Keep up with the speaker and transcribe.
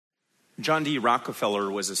John D.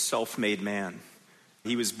 Rockefeller was a self-made man.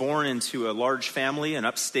 He was born into a large family in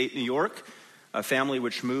upstate New York, a family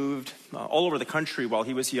which moved all over the country while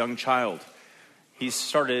he was a young child. He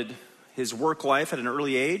started his work life at an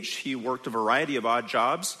early age. He worked a variety of odd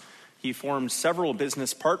jobs. He formed several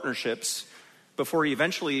business partnerships before he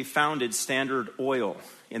eventually founded Standard Oil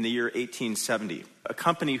in the year 1870, a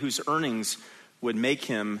company whose earnings would make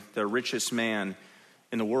him the richest man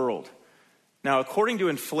in the world. Now, according to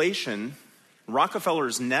inflation,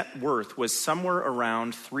 Rockefeller's net worth was somewhere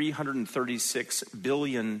around $336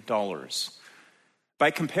 billion.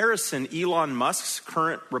 By comparison, Elon Musk's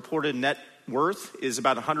current reported net worth is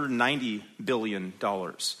about $190 billion,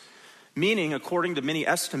 meaning, according to many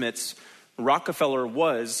estimates, Rockefeller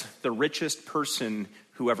was the richest person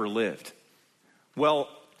who ever lived. Well,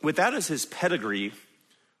 with that as his pedigree,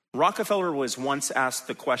 Rockefeller was once asked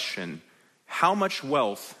the question, how much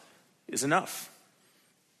wealth is enough?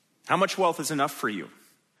 How much wealth is enough for you?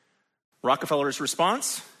 Rockefeller's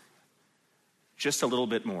response? Just a little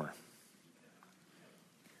bit more.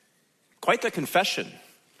 Quite the confession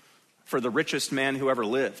for the richest man who ever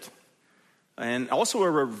lived. And also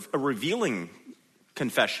a revealing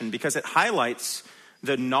confession because it highlights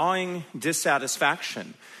the gnawing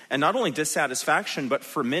dissatisfaction. And not only dissatisfaction, but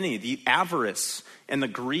for many, the avarice and the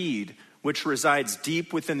greed which resides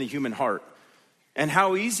deep within the human heart. And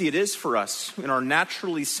how easy it is for us in our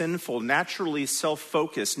naturally sinful, naturally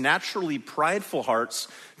self-focused, naturally prideful hearts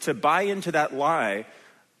to buy into that lie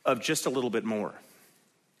of just a little bit more.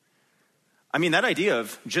 I mean, that idea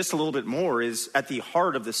of just a little bit more is at the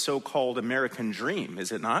heart of the so-called American dream,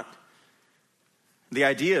 is it not? The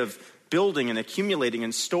idea of building and accumulating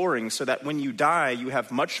and storing so that when you die, you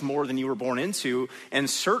have much more than you were born into, and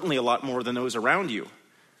certainly a lot more than those around you.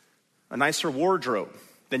 A nicer wardrobe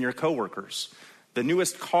than your coworkers, the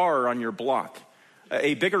newest car on your block,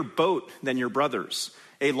 a bigger boat than your brother's,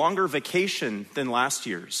 a longer vacation than last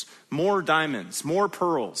year's, more diamonds, more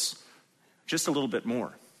pearls, just a little bit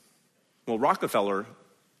more. Well, Rockefeller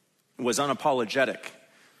was unapologetic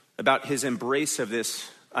about his embrace of this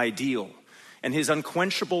ideal and his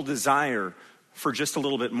unquenchable desire for just a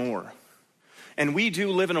little bit more. And we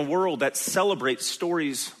do live in a world that celebrates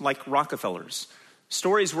stories like Rockefeller's,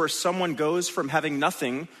 stories where someone goes from having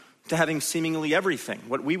nothing to having seemingly everything,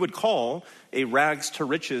 what we would call a rags to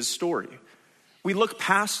riches story. We look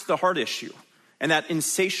past the heart issue and that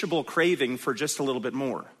insatiable craving for just a little bit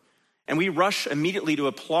more. And we rush immediately to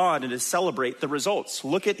applaud and to celebrate the results.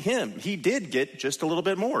 Look at him. He did get just a little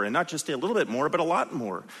bit more, and not just a little bit more, but a lot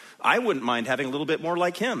more. I wouldn't mind having a little bit more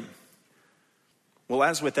like him. Well,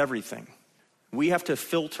 as with everything, we have to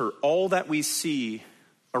filter all that we see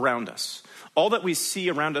around us, all that we see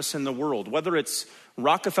around us in the world, whether it's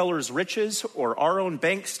Rockefeller's riches or our own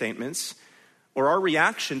bank statements, or our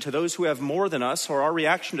reaction to those who have more than us, or our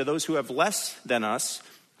reaction to those who have less than us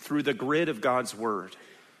through the grid of God's word.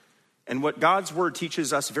 And what God's word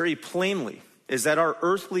teaches us very plainly is that our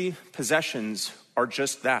earthly possessions are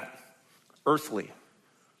just that, earthly,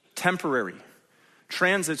 temporary,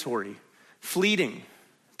 transitory, fleeting,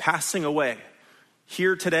 passing away,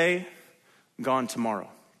 here today, gone tomorrow.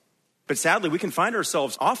 But sadly, we can find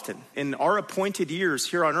ourselves often in our appointed years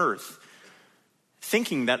here on earth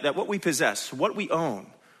thinking that what we possess, what we own,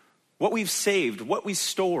 what we've saved, what we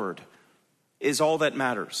stored is all that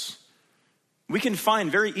matters. We can find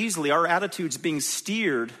very easily our attitudes being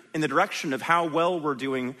steered in the direction of how well we're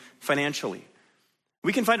doing financially.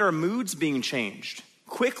 We can find our moods being changed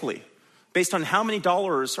quickly based on how many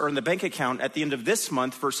dollars are in the bank account at the end of this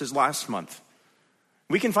month versus last month.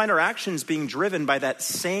 We can find our actions being driven by that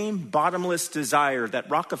same bottomless desire that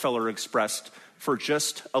Rockefeller expressed for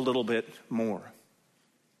just a little bit more.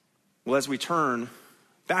 Well, as we turn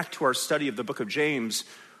back to our study of the book of James,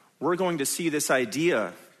 we're going to see this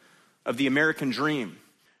idea of the American dream,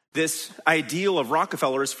 this ideal of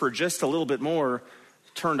Rockefeller's for just a little bit more,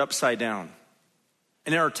 turned upside down.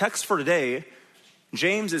 And in our text for today,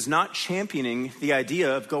 James is not championing the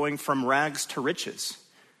idea of going from rags to riches.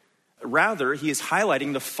 Rather, he is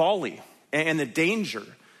highlighting the folly and the danger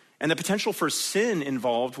and the potential for sin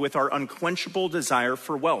involved with our unquenchable desire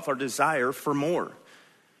for wealth, our desire for more.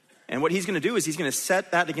 And what he's going to do is he's going to set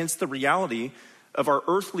that against the reality of our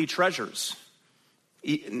earthly treasures.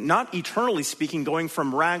 Not eternally speaking, going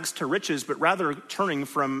from rags to riches, but rather turning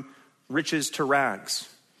from riches to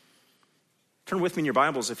rags. Turn with me in your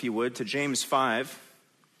Bibles, if you would, to James 5.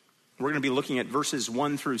 We're going to be looking at verses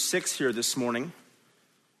 1 through 6 here this morning.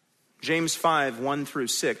 James 5, 1 through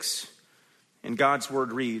 6. And God's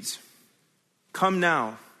word reads, "Come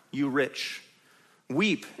now, you rich,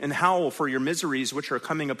 weep and howl for your miseries which are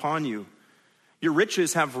coming upon you. Your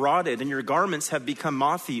riches have rotted, and your garments have become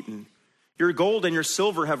moth-eaten. Your gold and your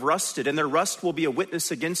silver have rusted, and their rust will be a witness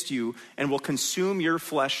against you and will consume your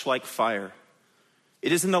flesh like fire.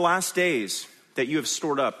 It is in the last days that you have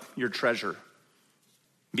stored up your treasure.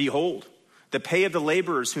 Behold, the pay of the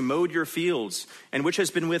laborers who mowed your fields and which has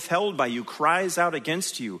been withheld by you cries out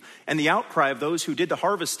against you, and the outcry of those who did the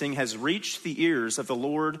harvesting has reached the ears of the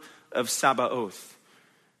Lord of Sabaoth.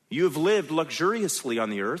 You have lived luxuriously on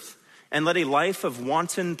the earth and led a life of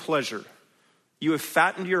wanton pleasure. You have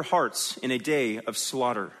fattened your hearts in a day of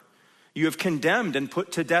slaughter. You have condemned and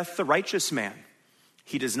put to death the righteous man.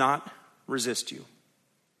 He does not resist you.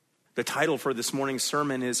 The title for this morning's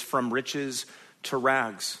sermon is From Riches to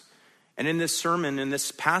Rags. And in this sermon, in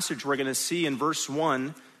this passage, we're going to see in verse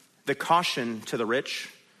 1, the caution to the rich.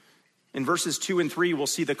 In verses 2 and 3, we'll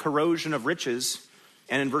see the corrosion of riches.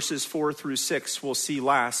 And in verses 4 through 6, we'll see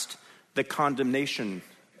last the condemnation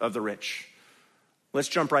of the rich. Let's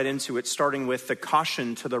jump right into it, starting with the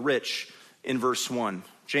caution to the rich in verse 1.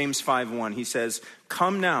 James 5:1, he says,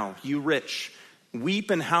 "Come now, you rich, weep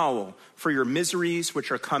and howl for your miseries which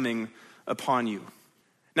are coming upon you."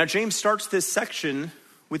 Now, James starts this section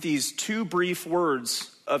with these two brief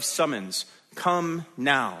words of summons, come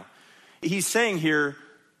now. He's saying here,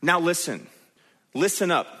 now listen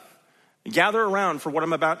up, gather around for what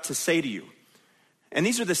I'm about to say to you. And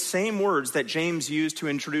these are the same words that James used to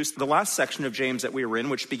introduce the last section of James that we were in,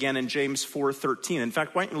 which began in James 4:13. In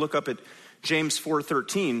fact, why don't you look up at James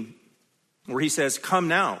 4:13, where he says, "Come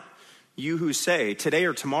now, you who say, today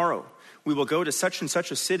or tomorrow, we will go to such and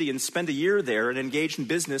such a city and spend a year there and engage in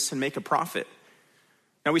business and make a profit."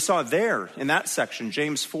 Now we saw there in that section,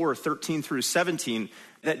 James 4:13 through 17,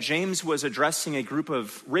 that James was addressing a group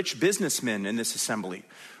of rich businessmen in this assembly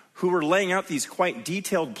who were laying out these quite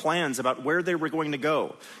detailed plans about where they were going to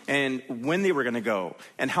go and when they were going to go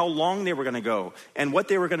and how long they were going to go and what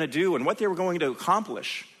they were going to do and what they were going to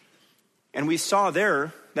accomplish. And we saw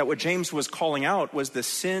there that what James was calling out was the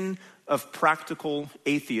sin of practical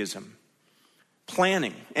atheism.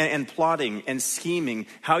 Planning and plotting and scheming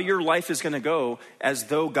how your life is going to go as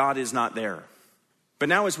though God is not there. But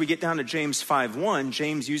now as we get down to James 5:1,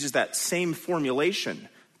 James uses that same formulation,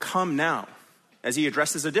 come now, as he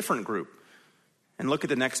addresses a different group. And look at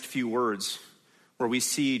the next few words where we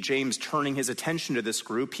see James turning his attention to this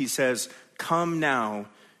group. He says, "Come now,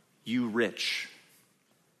 you rich."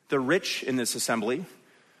 The rich in this assembly,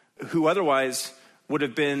 who otherwise would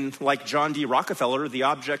have been, like John Rockefeller, the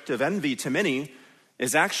object of envy to many,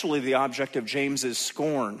 is actually the object of James's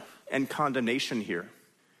scorn and condemnation here.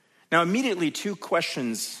 Now, immediately two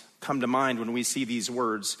questions come to mind when we see these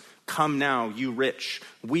words, "Come now, you rich,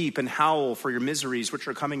 weep and howl for your miseries which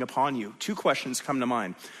are coming upon you." Two questions come to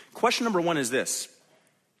mind. Question number one is this: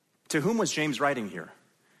 to whom was James writing here?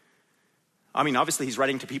 I mean, obviously he's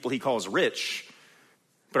writing to people he calls rich,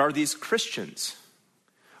 but are these Christians?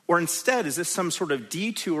 Or instead, is this some sort of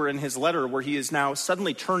detour in his letter where he is now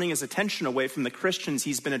suddenly turning his attention away from the Christians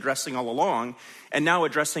he's been addressing all along and now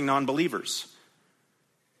addressing non-believers?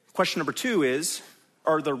 Question number two is,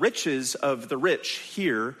 are the riches of the rich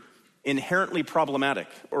here inherently problematic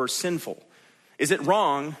or sinful? Is it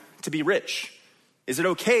wrong to be rich? Is it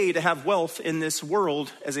okay to have wealth in this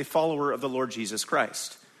world as a follower of the Lord Jesus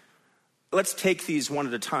Christ? Let's take these one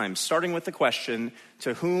at a time, starting with the question,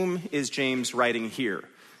 to whom is James writing here?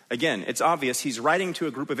 Again, it's obvious he's writing to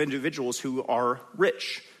a group of individuals who are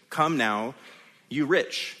rich. Come now, you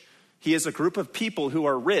rich. He is a group of people who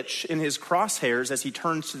are rich in his crosshairs as he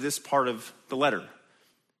turns to this part of the letter.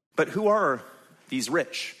 But who are these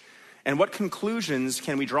rich? And what conclusions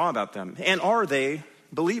can we draw about them? And are they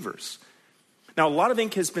believers? Now, a lot of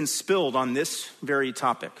ink has been spilled on this very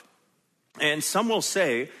topic. And some will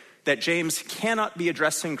say that James cannot be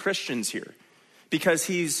addressing Christians here, because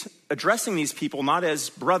he's addressing these people not as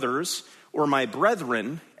brothers or my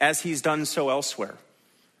brethren as he's done so elsewhere.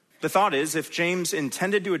 The thought is, if James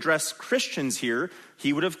intended to address Christians here,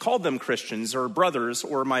 he would have called them Christians or brothers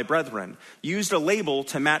or my brethren, used a label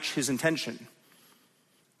to match his intention.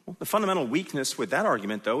 Well, the fundamental weakness with that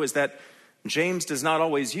argument, though, is that James does not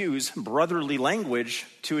always use brotherly language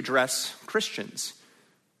to address Christians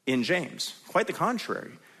in James. Quite the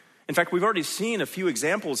contrary. In fact, we've already seen a few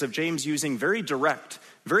examples of James using very direct,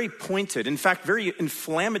 very pointed, in fact, very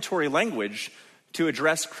inflammatory language to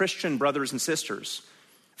address Christian brothers and sisters.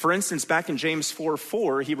 For instance, back in James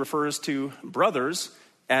 4:4, he refers to brothers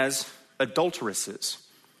as adulteresses.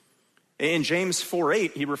 In James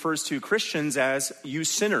 4:8, he refers to Christians as you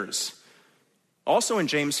sinners. Also in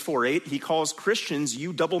James 4:8, he calls Christians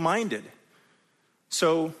you double-minded.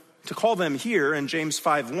 So to call them here in James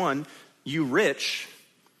 5:1, you rich,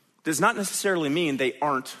 does not necessarily mean they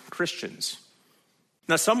aren't Christians.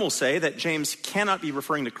 Now, some will say that James cannot be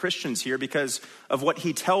referring to Christians here because of what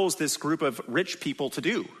he tells this group of rich people to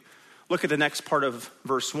do. Look at the next part of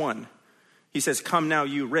verse 1. He says, "Come now,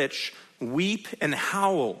 you rich, weep and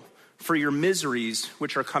howl for your miseries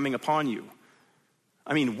which are coming upon you."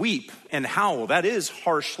 I mean, weep and howl, that is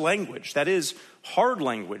harsh language. That is hard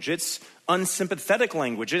language. It's unsympathetic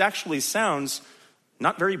language. It actually sounds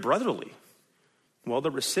not very brotherly. Well,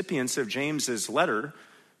 the recipients of James's letter,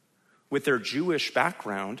 with their Jewish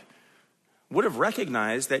background, would have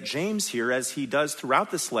recognized that James here, as he does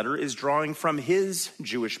throughout this letter, is drawing from his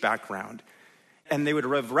Jewish background. And they would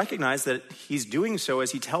have recognized that he's doing so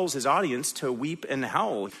as he tells his audience to weep and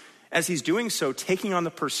howl, as he's doing so taking on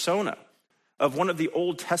the persona of one of the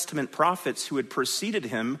Old Testament prophets who had preceded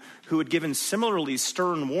him, who had given similarly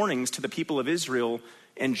stern warnings to the people of Israel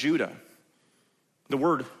and Judah. The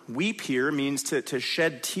word weep here means to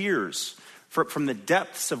shed tears from the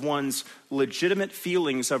depths of one's legitimate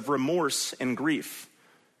feelings of remorse and grief.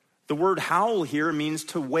 The word howl here means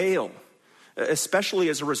to wail, especially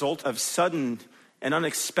as a result of sudden and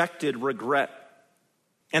unexpected regret.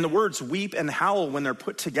 And the words weep and howl, when they're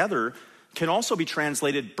put together, can also be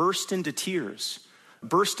translated burst into tears,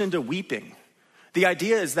 burst into weeping. The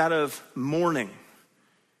idea is that of mourning.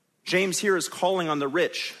 James here is calling on the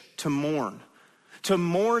rich to mourn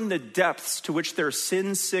the depths to which their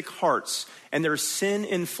sin-sick hearts and their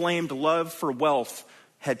sin-inflamed love for wealth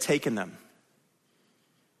had taken them.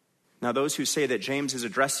 Now, those who say that James is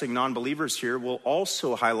addressing non-believers here will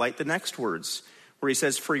also highlight the next words, where he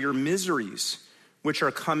says, "For your miseries which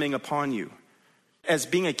are coming upon you," as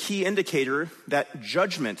being a key indicator that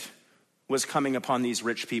judgment was coming upon these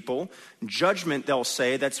rich people. Judgment, they'll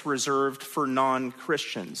say, that's reserved for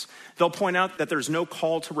non-Christians. They'll point out that there's no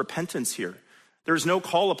call to repentance here. There's no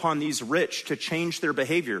call upon these rich to change their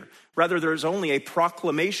behavior. Rather, there's only a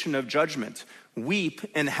proclamation of judgment. Weep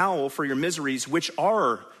and howl for your miseries which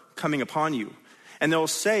are coming upon you. And they'll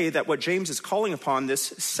say that what James is calling upon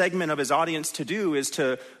this segment of his audience to do is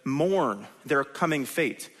to mourn their coming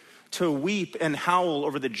fate, to weep and howl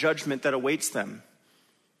over the judgment that awaits them.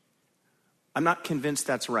 I'm not convinced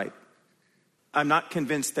that's right. I'm not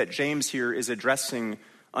convinced that James here is addressing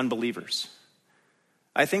unbelievers.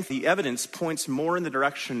 I think the evidence points more in the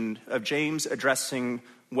direction of James addressing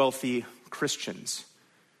wealthy Christians.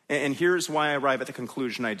 And here's why I arrive at the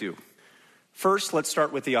conclusion I do. First, let's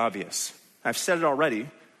start with the obvious. I've said it already,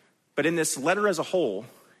 but in this letter as a whole,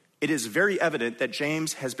 it is very evident that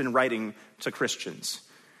James has been writing to Christians.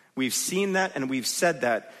 We've seen that and we've said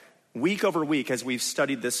that week over week as we've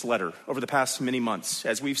studied this letter over the past many months,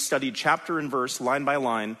 as we've studied chapter and verse, line by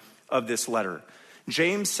line of this letter.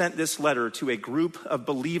 James sent this letter to a group of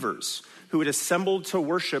believers who had assembled to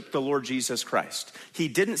worship the Lord Jesus Christ. He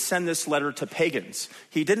didn't send this letter to pagans.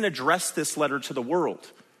 He didn't address this letter to the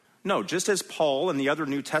world. No, just as Paul and the other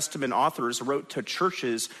New Testament authors wrote to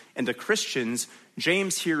churches and to Christians,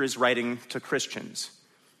 James here is writing to Christians.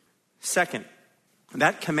 Second,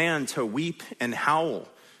 that command to weep and howl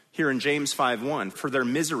here in James 5:1 for their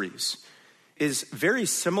miseries is very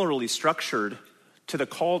similarly structured to the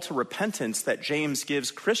call to repentance that James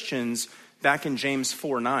gives Christians back in James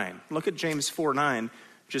 4:9. Look at James 4:9,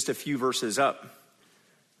 just a few verses up.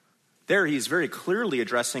 There he's very clearly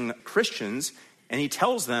addressing Christians, and he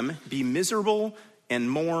tells them, "Be miserable and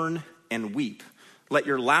mourn and weep. Let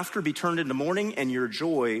your laughter be turned into mourning and your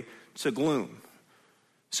joy to gloom."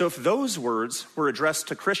 So if those words were addressed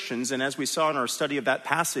to Christians, and as we saw in our study of that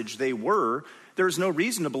passage, they were, there's no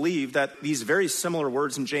reason to believe that these very similar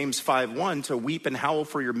words in James 5:1, to weep and howl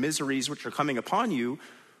for your miseries which are coming upon you,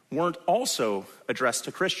 weren't also addressed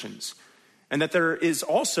to Christians. And that there is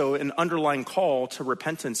also an underlying call to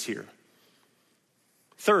repentance here.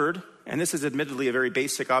 Third, and this is admittedly a very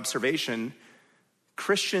basic observation,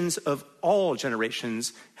 Christians of all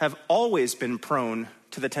generations have always been prone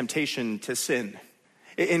to the temptation to sin,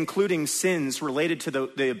 including sins related to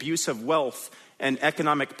the abuse of wealth and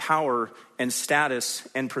economic power and status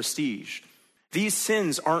and prestige. These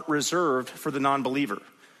sins aren't reserved for the non-believer.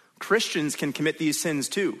 Christians can commit these sins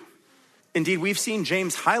too. Indeed, we've seen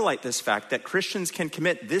James highlight this fact that Christians can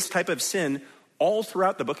commit this type of sin all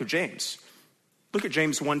throughout the book of James. Look at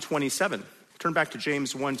James 1:27. Turn back to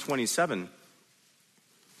James 1:27,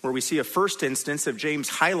 where we see a first instance of James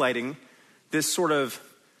highlighting this sort of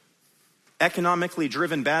economically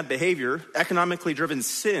driven bad behavior, economically driven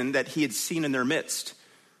sin that he had seen in their midst.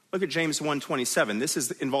 Look at James 1:27. This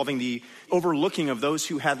is involving the overlooking of those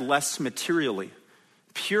who had less materially.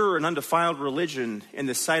 Pure and undefiled religion in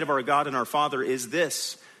the sight of our God and our Father is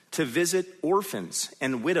this, to visit orphans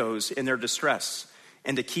and widows in their distress,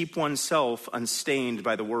 and to keep oneself unstained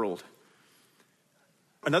by the world.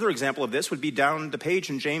 Another example of this would be down the page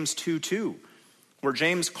in James 2:2, where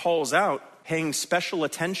James calls out paying special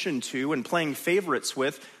attention to and playing favorites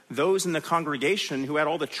with those in the congregation who had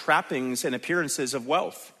all the trappings and appearances of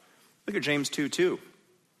wealth. Look at James 2:2.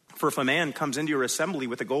 For if a man comes into your assembly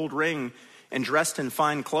with a gold ring and dressed in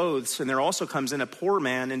fine clothes, and there also comes in a poor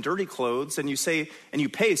man in dirty clothes, and you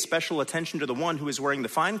pay special attention to the one who is wearing the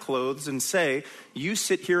fine clothes, and say, you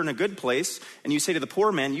sit here in a good place, and you say to the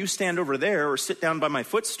poor man, you stand over there or sit down by my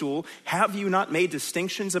footstool, have you not made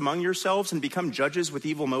distinctions among yourselves and become judges with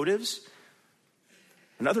evil motives?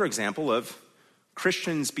 Another example of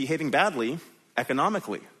Christians behaving badly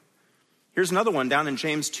economically. Here's another one down in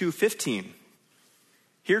James 2:15.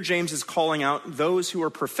 Here James is calling out those who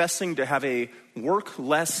are professing to have a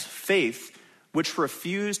work-less faith which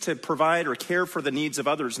refuse to provide or care for the needs of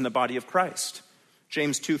others in the body of Christ.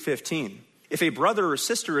 James 2:15. If a brother or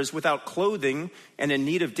sister is without clothing and in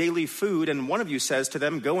need of daily food, and one of you says to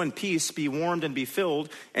them, go in peace, be warmed and be filled,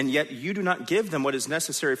 and yet you do not give them what is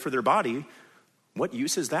necessary for their body, what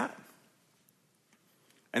use is that?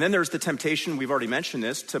 And then there's the temptation, we've already mentioned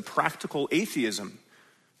this, to practical atheism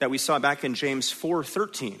that we saw back in James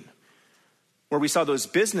 4:13, where we saw those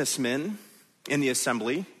businessmen in the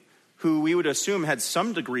assembly who we would assume had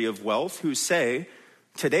some degree of wealth who say,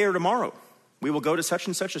 today or tomorrow, we will go to such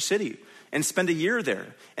and such a city and spend a year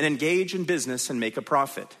there and engage in business and make a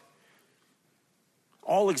profit.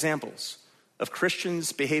 All examples of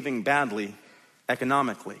Christians behaving badly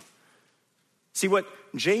economically. See, what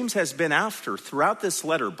James has been after throughout this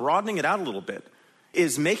letter, broadening it out a little bit,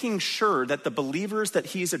 is making sure that the believers that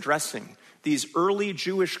he's addressing, these early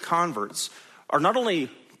Jewish converts, are not only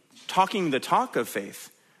talking the talk of faith,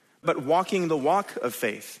 but walking the walk of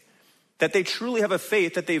faith. That they truly have a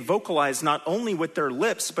faith that they vocalize not only with their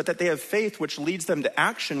lips, but that they have faith which leads them to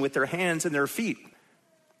action with their hands and their feet.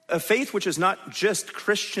 A faith which is not just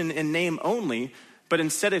Christian in name only, but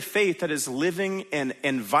instead a faith that is living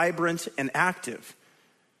and vibrant and active.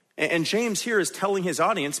 And James here is telling his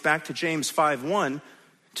audience, back to James 5:1,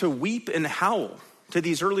 to weep and howl to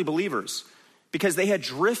these early believers because they had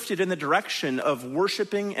drifted in the direction of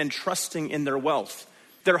worshiping and trusting in their wealth.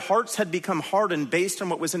 Their hearts had become hardened based on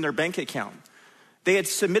what was in their bank account. They had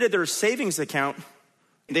submitted their savings account.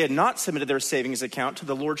 They had not submitted their savings account to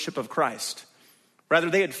the lordship of Christ. Rather,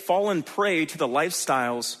 they had fallen prey to the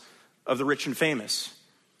lifestyles of the rich and famous.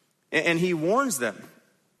 And he warns them.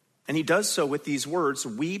 And he does so with these words,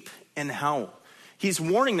 weep and howl. He's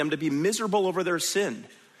warning them to be miserable over their sin.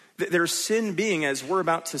 Their sin being, as we're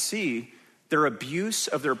about to see, their abuse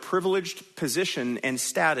of their privileged position and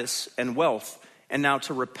status and wealth, and now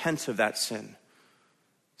to repent of that sin.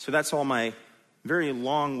 So that's all my very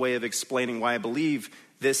long way of explaining why I believe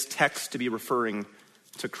this text to be referring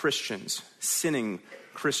to Christians, sinning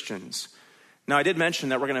Christians. Now, I did mention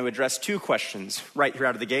that we're going to address two questions right here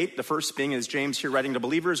out of the gate. The first being, is James here writing to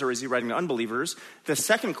believers or is he writing to unbelievers? The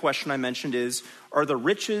second question I mentioned is, are the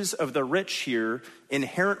riches of the rich here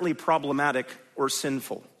inherently problematic or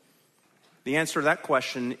sinful? The answer to that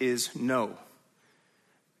question is no.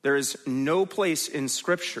 There is no place in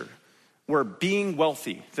Scripture where being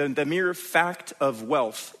wealthy, the mere fact of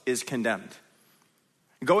wealth, is condemned.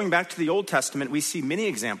 Going back to the Old Testament, we see many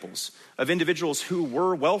examples of individuals who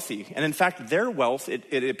were wealthy. And in fact, their wealth,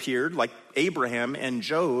 it appeared, like Abraham and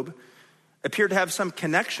Job, appeared to have some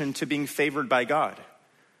connection to being favored by God.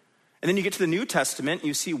 And then you get to the New Testament,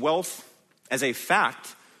 you see wealth as a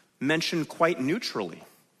fact mentioned quite neutrally,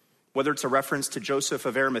 whether it's a reference to Joseph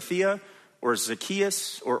of Arimathea or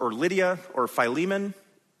Zacchaeus or Lydia or Philemon.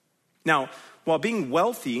 Now, while being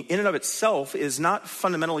wealthy in and of itself is not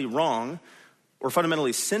fundamentally wrong or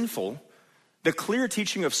fundamentally sinful, the clear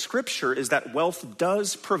teaching of Scripture is that wealth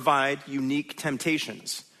does provide unique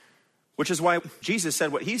temptations, which is why Jesus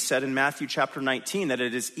said what he said in Matthew chapter 19, that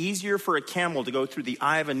it is easier for a camel to go through the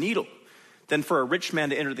eye of a needle than for a rich man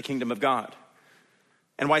to enter the kingdom of God.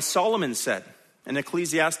 And why Solomon said in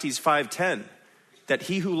Ecclesiastes 5:10 that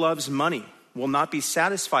he who loves money will not be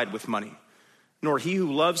satisfied with money, nor he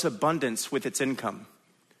who loves abundance with its income.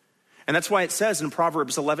 And that's why it says in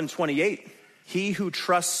Proverbs 11:28, he who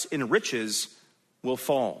trusts in riches will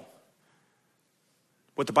fall.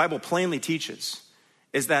 What the Bible plainly teaches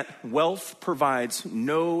is that wealth provides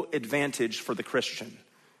no advantage for the Christian.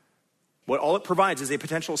 What all it provides is a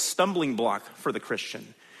potential stumbling block for the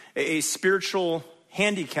Christian, a spiritual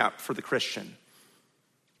handicap for the Christian.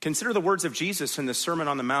 Consider the words of Jesus in the Sermon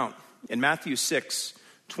on the Mount in Matthew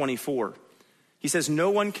 6:24. He says,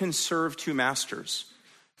 no one can serve two masters,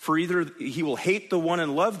 for either he will hate the one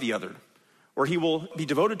and love the other, or he will be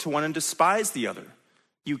devoted to one and despise the other.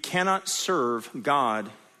 You cannot serve God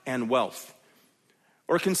and wealth.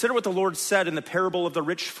 Or consider what the Lord said in the parable of the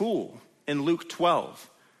rich fool in Luke 12.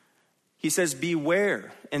 He says,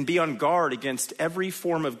 beware and be on guard against every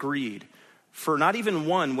form of greed. For not even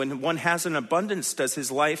one, when one has an abundance, does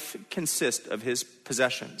his life consist of his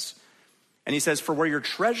possessions. And he says, for where your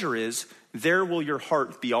treasure is, there will your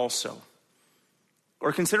heart be also.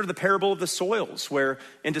 Or consider the parable of the soils, where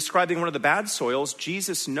in describing one of the bad soils,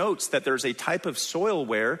 Jesus notes that there's a type of soil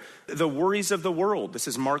where the worries of the world, this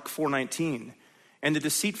is Mark 4:19, and the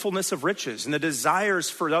deceitfulness of riches and the desires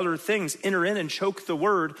for other things enter in and choke the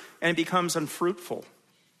word, and it becomes unfruitful.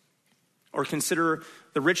 Or consider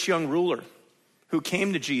the rich young ruler who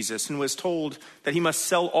came to Jesus and was told that he must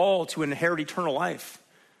sell all to inherit eternal life.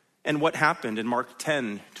 And what happened in Mark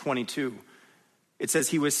 10:22? It says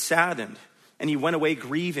he was saddened and he went away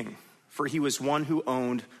grieving, for he was one who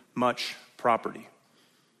owned much property.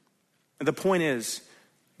 And the point is,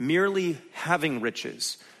 merely having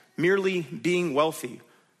riches, merely being wealthy,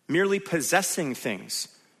 merely possessing things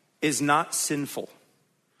is not sinful.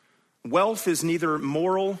 Wealth is neither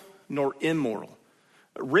moral nor immoral.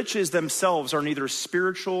 Riches themselves are neither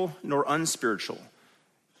spiritual nor unspiritual.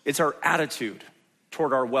 It's our attitude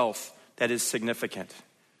toward our wealth that is significant.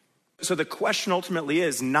 So the question ultimately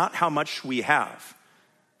is not how much we have,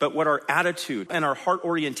 but what our attitude and our heart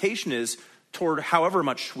orientation is toward however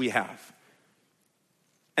much we have.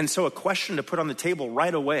 And so a question to put on the table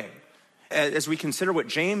right away, as we consider what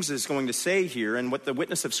James is going to say here and what the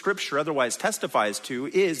witness of Scripture otherwise testifies to,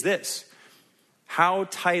 is this: how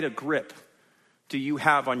tight a grip do you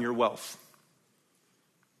have on your wealth?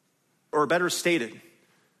 Or better stated,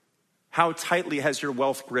 how tightly has your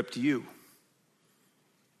wealth gripped you?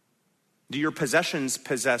 Do your possessions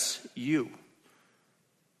possess you?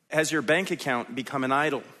 Has your bank account become an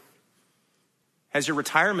idol? Has your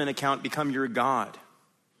retirement account become your God?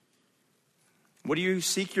 What do you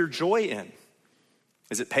seek your joy in?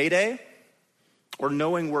 Is it payday? Or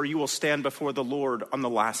knowing where you will stand before the Lord on the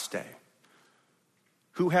last day?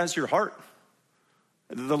 Who has your heart?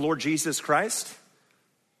 The Lord Jesus Christ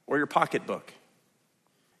or your pocketbook?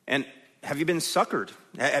 And have you been suckered?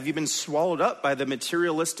 Have you been swallowed up by the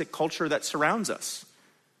materialistic culture that surrounds us?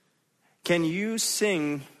 Can you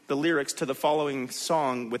sing the lyrics to the following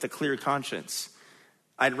song with a clear conscience?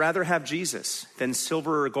 I'd rather have Jesus than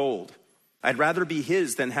silver or gold. I'd rather be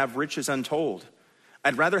his than have riches untold.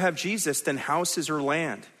 I'd rather have Jesus than houses or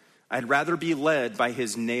land. I'd rather be led by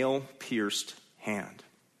his nail-pierced hand.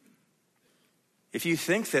 If you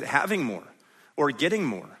think that having more or getting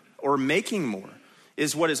more or making more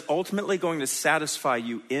is what is ultimately going to satisfy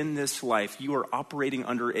you in this life, you are operating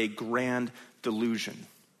under a grand delusion.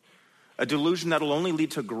 A delusion that will only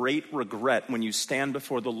lead to great regret when you stand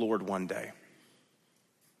before the Lord one day.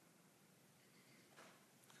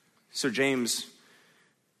 So James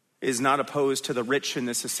is not opposed to the rich in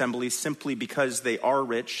this assembly simply because they are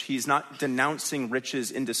rich. He's not denouncing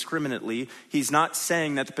riches indiscriminately. He's not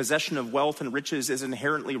saying that the possession of wealth and riches is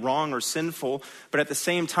inherently wrong or sinful, but at the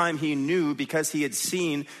same time he knew, because he had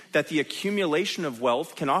seen, that the accumulation of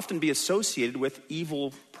wealth can often be associated with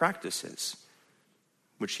evil practices,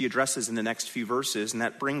 which he addresses in the next few verses. And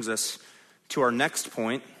that brings us to our next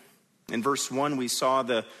point. In verse 1, we saw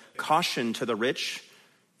the caution to the rich.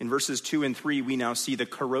 In verses 2 and 3, we now see the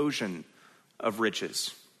corrosion of riches.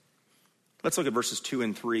 Let's look at verses 2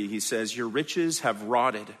 and 3. He says, your riches have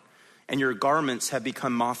rotted, and your garments have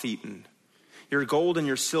become moth-eaten. Your gold and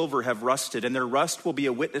your silver have rusted, and their rust will be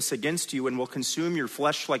a witness against you and will consume your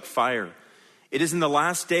flesh like fire. It is in the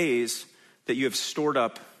last days that you have stored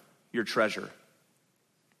up your treasure.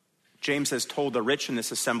 James has told the rich in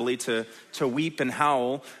this assembly to weep and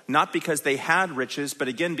howl, not because they had riches, but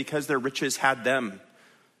again, because their riches had them.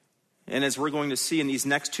 And as we're going to see in these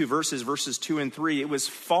next two verses, verses 2 and 3, it was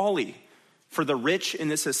folly for the rich in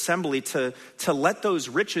this assembly to let those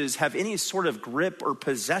riches have any sort of grip or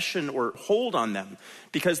possession or hold on them,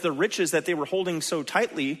 because the riches that they were holding so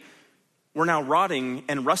tightly were now rotting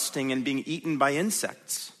and rusting and being eaten by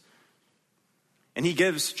insects. And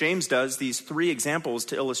James does, these three examples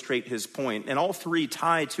to illustrate his point, and all three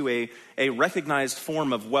tie to a recognized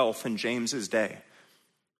form of wealth in James's day.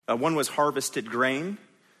 One was harvested grain,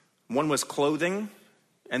 one was clothing,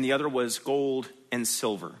 and the other was gold and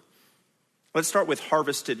silver. Let's start with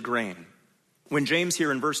harvested grain. When James here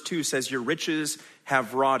in verse 2 says, your riches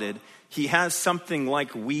have rotted, he has something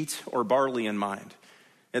like wheat or barley in mind.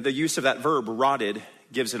 And the use of that verb, rotted,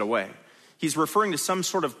 gives it away. He's referring to some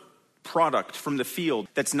sort of product from the field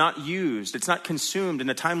that's not used, it's not consumed in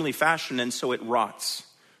a timely fashion, and so it rots.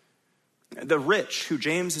 The rich, who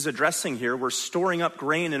James is addressing here, were storing up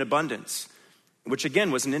grain in abundance. which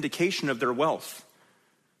again was an indication of their wealth.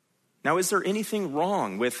 Now, is there anything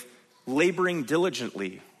wrong with laboring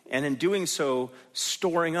diligently and in doing so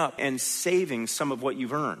storing up and saving some of what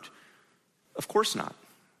you've earned? Of course not.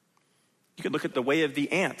 You could look at the way of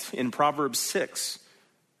the ant in Proverbs 6.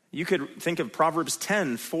 You could think of Proverbs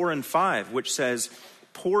 10, 4 and 5, which says,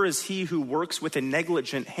 "Poor is he who works with a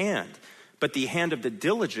negligent hand, but the hand of the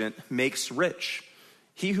diligent makes rich.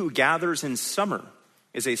 He who gathers in summer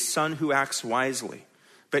is a son who acts wisely,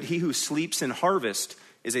 but he who sleeps in harvest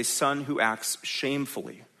is a son who acts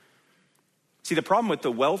shamefully." See, the problem with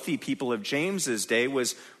the wealthy people of James's day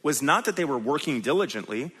was not that they were working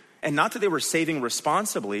diligently, and not that they were saving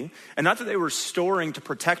responsibly, and not that they were storing to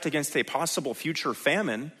protect against a possible future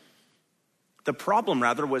famine. The problem,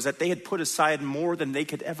 rather, was that they had put aside more than they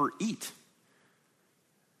could ever eat.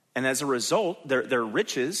 And as a result, their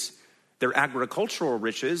riches, their agricultural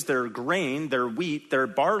riches, their grain, their wheat, their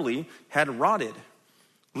barley had rotted.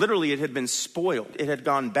 Literally, it had been spoiled. It had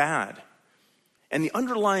gone bad. And the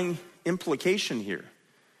underlying implication here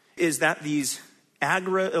is that these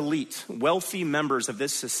agri-elite, wealthy members of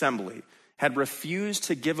this assembly had refused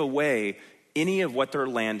to give away any of what their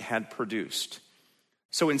land had produced.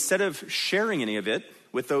 So instead of sharing any of it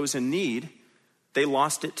with those in need, they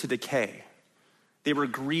lost it to decay. They were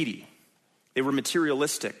greedy. They were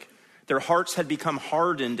materialistic. Their hearts had become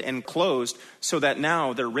hardened and closed so that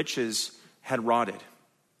now their riches had rotted.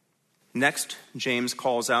 Next, James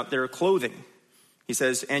calls out their clothing. He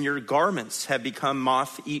says, "And your garments have become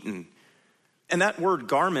moth-eaten." And that word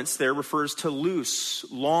garments there refers to loose,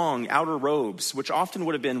 long outer robes, which often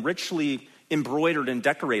would have been richly embroidered and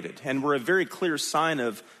decorated and were a very clear sign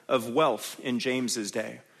of wealth in James's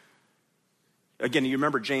day. Again, you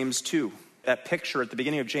remember James 2, that picture at the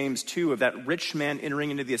beginning of James 2 of that rich man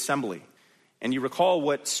entering into the assembly. And you recall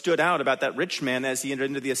what stood out about that rich man as he entered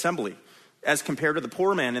into the assembly, as compared to the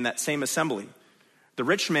poor man in that same assembly. The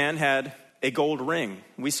rich man had a gold ring.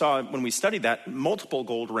 We saw when we studied that, multiple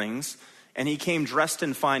gold rings, and he came dressed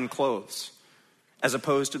in fine clothes, as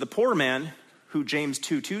opposed to the poor man, who James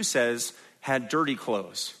 2:2 says had dirty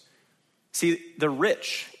clothes. See, the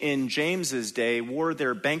rich in James's day wore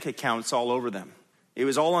their bank accounts all over them. It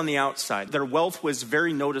was all on the outside. Their wealth was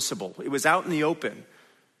very noticeable. It was out in the open.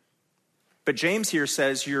 But James here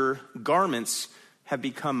says your garments have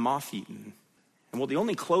become moth-eaten. And well, the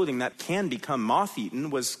only clothing that can become moth-eaten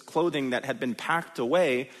was clothing that had been packed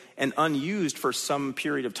away and unused for some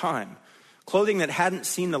period of time. Clothing that hadn't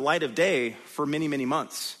seen the light of day for many, many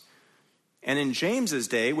months. And in James's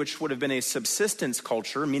day, which would have been a subsistence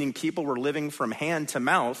culture, meaning people were living from hand to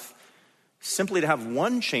mouth, simply to have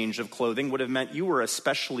one change of clothing would have meant you were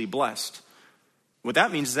especially blessed. What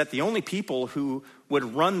that means is that the only people who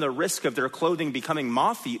would run the risk of their clothing becoming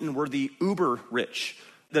moth-eaten were the uber rich,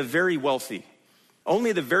 the very wealthy.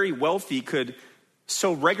 Only the very wealthy could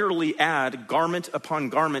so regularly add garment upon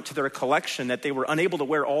garment to their collection that they were unable to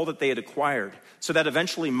wear all that they had acquired, so that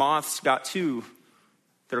eventually moths got to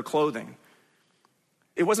their clothing.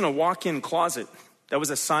 It wasn't a walk-in closet. That was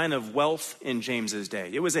a sign of wealth in James's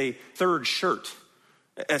day. It was a third shirt,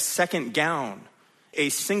 a second gown, a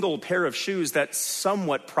single pair of shoes that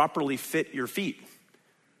somewhat properly fit your feet.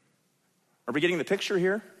 Are we getting the picture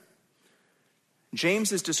here?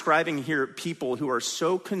 James is describing here people who are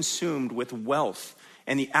so consumed with wealth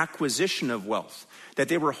and the acquisition of wealth that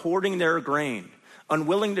they were hoarding their grain,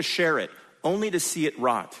 unwilling to share it, only to see it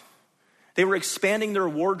rot. They were expanding their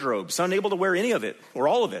wardrobes, unable to wear any of it or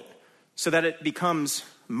all of it, so that it becomes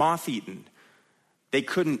moth-eaten. They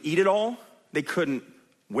couldn't eat it all, they couldn't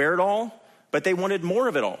wear it all, but they wanted more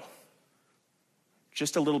of it all.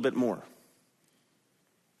 Just a little bit more.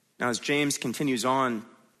 Now, as James continues on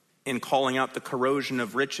in calling out the corrosion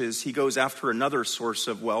of riches, he goes after another source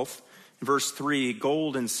of wealth. In verse 3,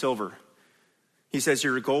 gold and silver. He says,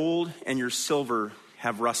 your gold and your silver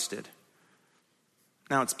have rusted.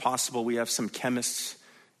 Now, it's possible we have some chemists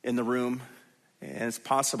in the room, and it's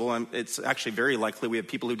possible, it's actually very likely we have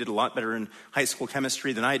people who did a lot better in high school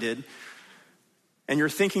chemistry than I did. And you're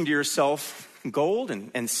thinking to yourself, gold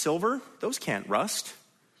and silver, those can't rust.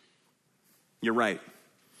 You're right.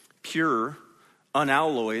 Pure,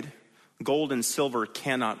 unalloyed, gold and silver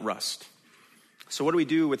cannot rust. So what do we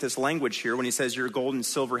do with this language here when he says your gold and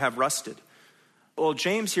silver have rusted? Well,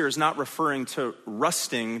 James here is not referring to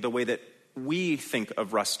rusting the way that we think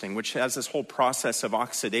of rusting, which has this whole process of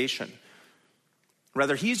oxidation.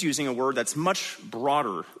 Rather, he's using a word that's much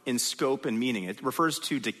broader in scope and meaning. It refers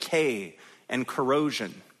to decay and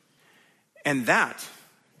corrosion. And that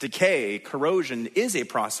decay, corrosion, is a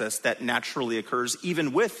process that naturally occurs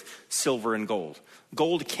even with silver and gold.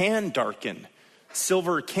 Gold can darken.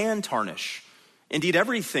 Silver can tarnish. Indeed,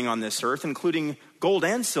 everything on this earth, including gold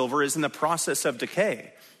and silver, is in the process of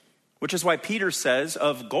decay, which is why Peter says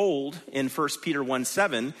of gold in 1 Peter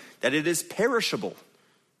 1:7 that it is perishable,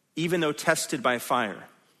 even though tested by fire.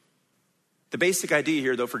 The basic idea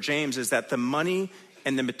here, though, for James is that the money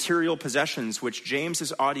and the material possessions which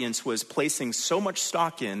James's audience was placing so much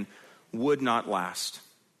stock in would not last.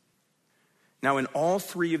 Now, in all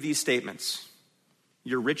three of these statements,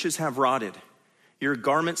 your riches have rotted, your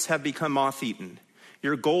garments have become moth-eaten,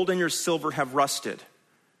 your gold and your silver have rusted.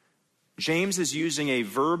 James is using a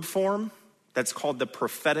verb form that's called the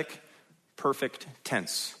prophetic perfect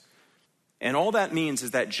tense. And all that means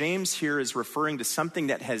is that James here is referring to something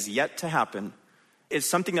that has yet to happen. It's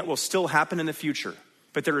something that will still happen in the future.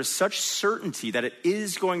 But there is such certainty that it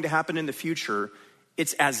is going to happen in the future,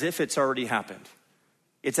 it's as if it's already happened.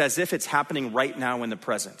 It's as if it's happening right now in the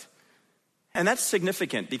present. And that's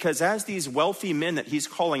significant because as these wealthy men that he's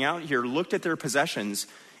calling out here looked at their possessions,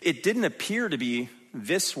 it didn't appear to be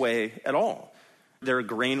this way at all. Their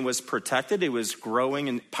grain was protected. It was growing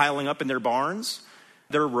and piling up in their barns.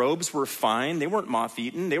 Their robes were fine. They weren't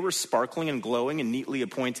moth-eaten. They were sparkling and glowing and neatly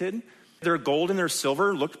appointed. Their gold and their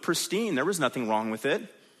silver looked pristine. There was nothing wrong with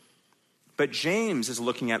it. But James is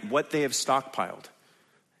looking at what they have stockpiled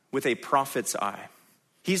with a prophet's eye.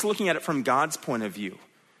 He's looking at it from God's point of view.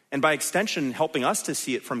 And by extension, helping us to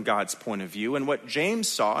see it from God's point of view. And what James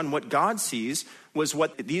saw and what God sees was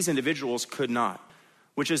what these individuals could not,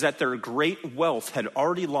 which is that their great wealth had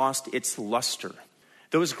already lost its luster.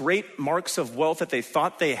 Those great marks of wealth that they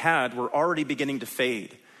thought they had were already beginning to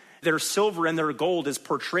fade. Their silver and their gold is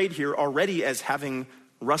portrayed here already as having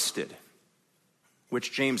rusted,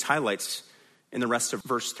 which James highlights in the rest of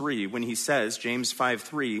verse 3 when he says, James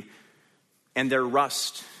 5:3, and their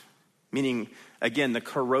rust, meaning, again, the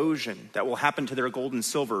corrosion that will happen to their gold and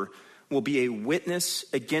silver, will be a witness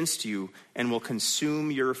against you and will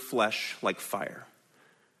consume your flesh like fire.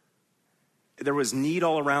 There was need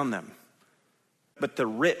all around them. But the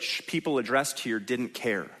rich people addressed here didn't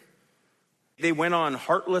care. They went on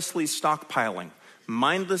heartlessly stockpiling,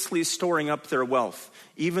 mindlessly storing up their wealth,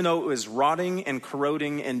 even though it was rotting and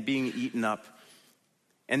corroding and being eaten up.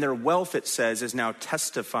 And their wealth, it says, is now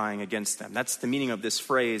testifying against them. That's the meaning of this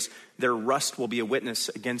phrase, their rust will be a witness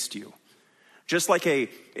against you. Just like a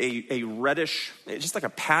reddish, just like a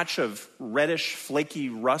patch of reddish, flaky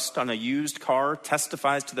rust on a used car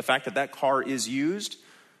testifies to the fact that that car is used,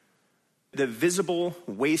 the visible,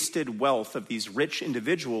 wasted wealth of these rich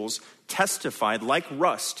individuals testified, like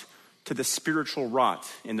rust, to the spiritual rot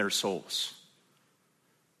in their souls.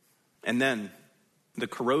 And then the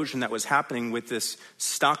corrosion that was happening with this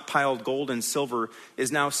stockpiled gold and silver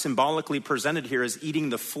is now symbolically presented here as eating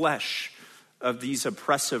the flesh of these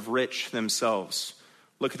oppressive rich themselves.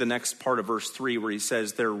 Look at the next part of verse 3 where he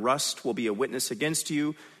says, their rust will be a witness against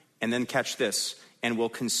you, and then catch this, and will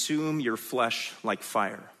consume your flesh like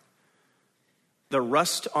fire. The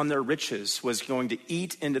rust on their riches was going to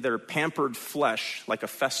eat into their pampered flesh like a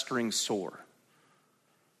festering sore.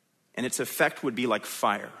 And its effect would be like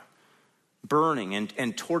fire, burning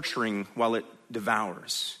and torturing while it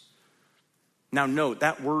devours. Now note,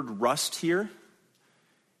 that word rust here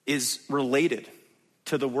is related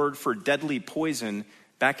to the word for deadly poison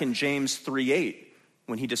back in James 3:8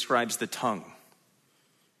 when he describes the tongue.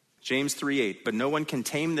 James 3:8, but no one can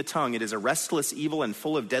tame the tongue. It is a restless evil and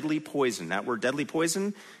full of deadly poison. That word deadly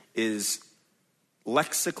poison is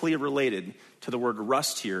lexically related to the word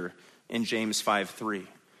rust here in James 5:3.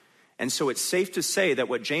 And so it's safe to say that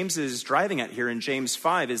what James is driving at here in James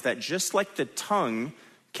 5 is that just like the tongue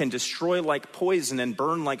can destroy like poison and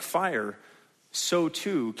burn like fire, so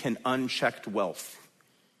too can unchecked wealth.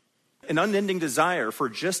 An unending desire for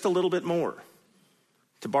just a little bit more,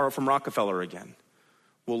 to borrow from Rockefeller again,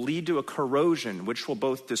 will lead to a corrosion which will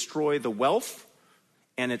both destroy the wealth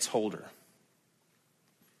and its holder.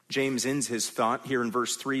 James ends his thought here in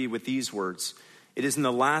verse 3 with these words, it is in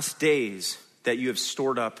the last days that you have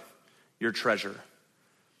stored up your treasure.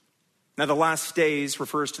 Now, the last days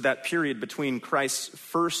refers to that period between Christ's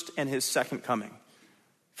first and his second coming.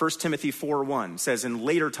 1 Timothy 4:1 says in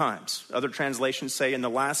later times, other translations say in the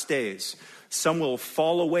last days, some will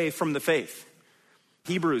fall away from the faith.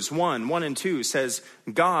 Hebrews 1:1 and 2 says,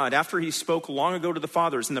 God, after he spoke long ago to the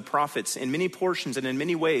fathers and the prophets in many portions and in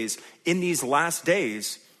many ways, in these last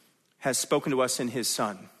days has spoken to us in his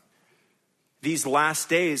Son. These last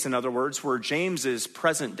days, in other words, were James's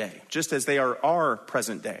present day, just as they are our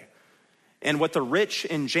present day. And what the rich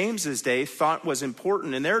in James's day thought was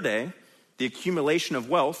important in their day, the accumulation of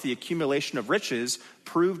wealth, the accumulation of riches,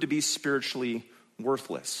 proved to be spiritually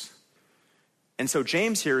worthless. And so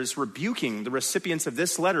James here is rebuking the recipients of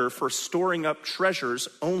this letter for storing up treasures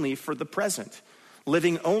only for the present,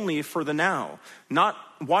 living only for the now, not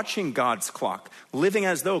watching God's clock, living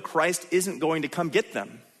as though Christ isn't going to come get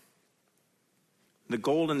them. The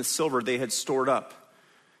gold and the silver they had stored up,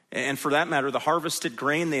 and for that matter, the harvested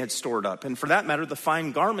grain they had stored up, and for that matter, the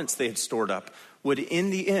fine garments they had stored up, would in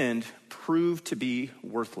the end prove to be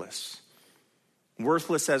worthless.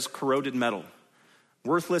 Worthless as corroded metal,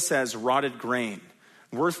 worthless as rotted grain,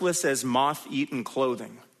 worthless as moth-eaten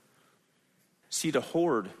clothing. See, to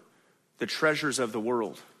hoard the treasures of the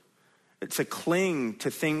world, to cling to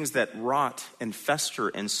things that rot and fester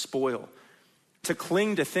and spoil, to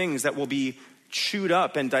cling to things that will be chewed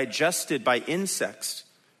up and digested by insects,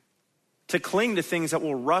 to cling to things that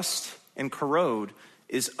will rust and corrode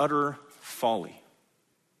is utter folly.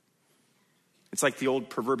 It's like the old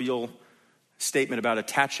proverbial statement about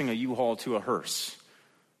attaching a U-Haul to a hearse,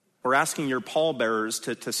 or asking your pallbearers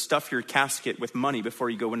to stuff your casket with money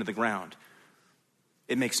before you go into the ground.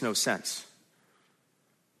 It makes no sense.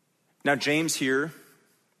 Now, James here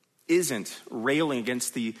isn't railing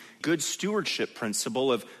against the good stewardship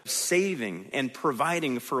principle of saving and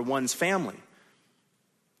providing for one's family.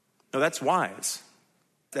 No, that's wise.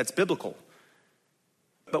 That's biblical.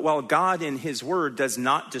 But while God in his word does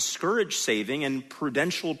not discourage saving and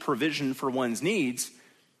prudential provision for one's needs,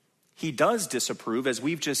 he does disapprove, as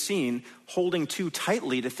we've just seen, holding too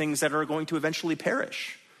tightly to things that are going to eventually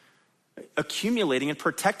perish, accumulating and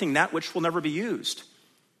protecting that which will never be used,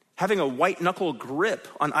 having a white-knuckle grip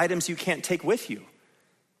on items you can't take with you.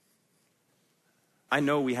 I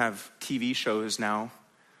know we have TV shows now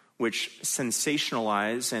which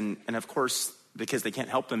sensationalize and of course, because they can't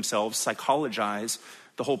help themselves, psychologize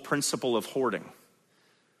the whole principle of hoarding.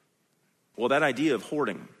 Well, that idea of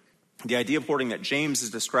hoarding, the idea of hoarding that James is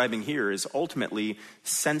describing here is ultimately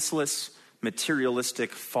senseless,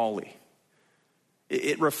 materialistic folly.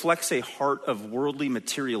 It reflects a heart of worldly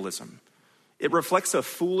materialism. It reflects a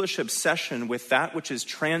foolish obsession with that which is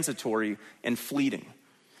transitory and fleeting.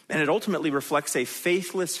 And it ultimately reflects a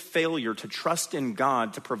faithless failure to trust in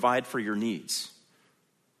God to provide for your needs.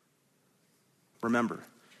 Remember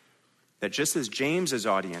that just as James's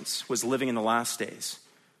audience was living in the last days,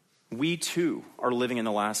 we too are living in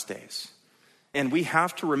the last days. And we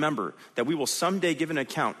have to remember that we will someday give an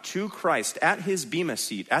account to Christ at his bema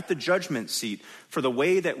seat, at the judgment seat, for the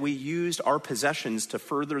way that we used our possessions to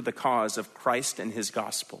further the cause of Christ and his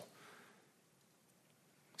gospel.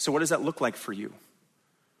 So what does that look like for you?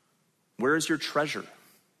 Where is your treasure?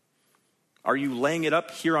 Are you laying it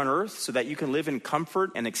up here on earth so that you can live in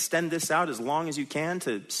comfort and extend this out as long as you can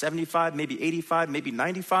to 75, maybe 85, maybe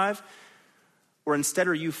 95? Or instead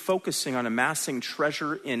are you focusing on amassing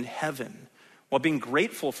treasure in heaven while being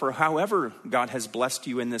grateful for however God has blessed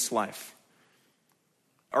you in this life?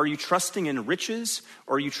 Are you trusting in riches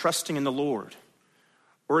or are you trusting in the Lord?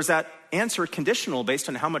 Or is that answer conditional based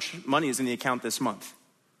on how much money is in the account this month?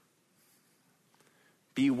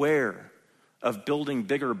 Beware of building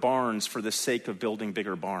bigger barns for the sake of building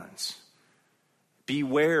bigger barns.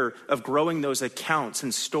 Beware of growing those accounts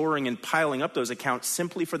and storing and piling up those accounts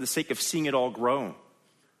simply for the sake of seeing it all grow.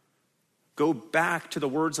 Go back to the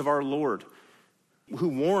words of our Lord, who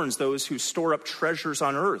warns those who store up treasures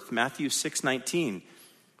on earth, Matthew 6:19,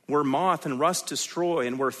 where moth and rust destroy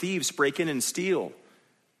and where thieves break in and steal.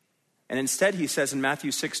 And instead, he says in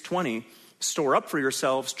Matthew 6:20, store up for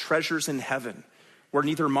yourselves treasures in heaven, where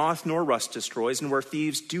neither moth nor rust destroys and where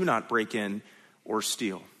thieves do not break in or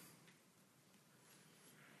steal.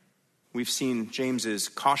 We've seen James's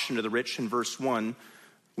caution to the rich in verse 1.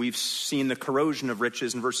 We've seen the corrosion of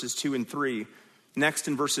riches in verses 2 and 3. Next,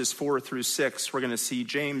 in verses 4 through 6, we're going to see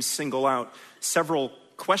James single out several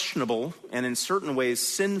questionable and in certain ways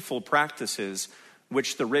sinful practices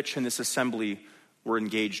which the rich in this assembly were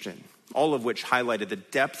engaged in, all of which highlighted the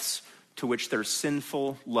depths to which their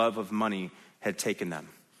sinful love of money had taken them.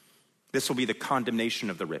 This will be the condemnation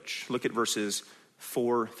of the rich. Look at verses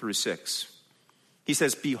 4 through 6. He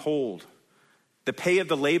says, behold, the pay of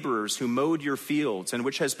the laborers who mowed your fields and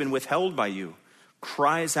which has been withheld by you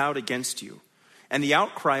cries out against you. And the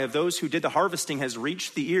outcry of those who did the harvesting has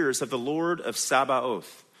reached the ears of the Lord of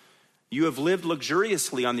Sabaoth. You have lived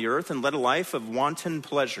luxuriously on the earth and led a life of wanton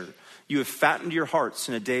pleasure. You have fattened your hearts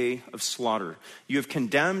in a day of slaughter. You have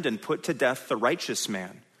condemned and put to death the righteous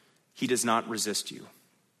man. He does not resist you.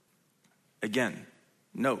 Again,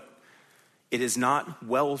 note, it is not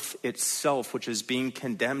wealth itself which is being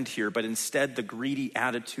condemned here, but instead the greedy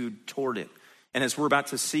attitude toward it. And as we're about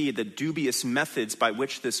to see, the dubious methods by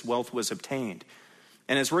which this wealth was obtained.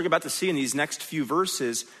 And as we're about to see in these next few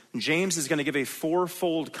verses, James is going to give a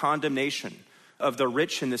fourfold condemnation of the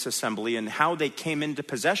rich in this assembly and how they came into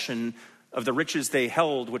possession of the riches they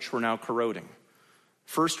held, which were now corroding.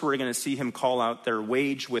 First, we're going to see him call out their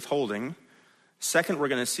wage withholding. Second, we're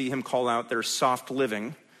going to see him call out their soft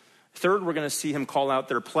living. Third, we're going to see him call out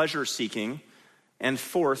their pleasure seeking. And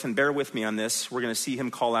fourth, and bear with me on this, we're going to see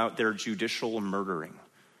him call out their judicial murdering.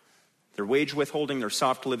 Their wage withholding, their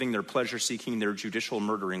soft living, their pleasure seeking, their judicial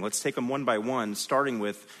murdering. Let's take them one by one, starting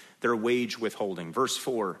with their wage withholding. Verse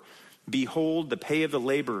 4, behold, the pay of the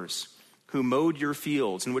laborers who mowed your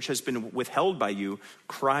fields and which has been withheld by you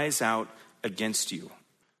cries out against you.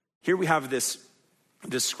 Here we have this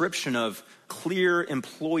description of clear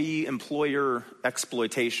employee-employer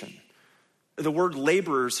exploitation. The word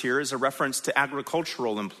laborers here is a reference to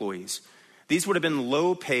agricultural employees. These would have been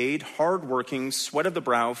low-paid, hard-working,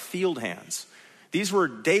 sweat-of-the-brow field hands. These were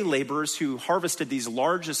day laborers who harvested these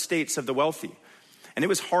large estates of the wealthy. And it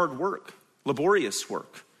was hard work, laborious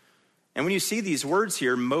work. And when you see these words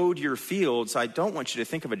here, mowed your fields, I don't want you to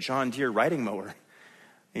think of a John Deere riding mower.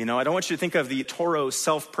 I don't want you to think of the Toro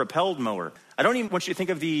self-propelled mower. I don't even want you to think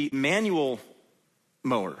of the manual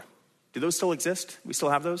mower. Do those still exist? We still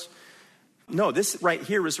have those? No, this right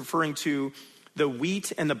here is referring to the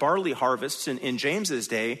wheat and the barley harvests in James's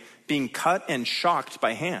day being cut and shocked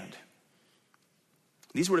by hand.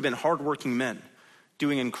 These would have been hardworking men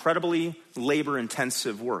doing incredibly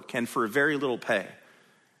labor-intensive work and for very little pay.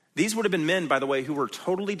 These would have been men, by the way, who were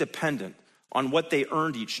totally dependent on what they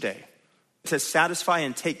earned each day to satisfy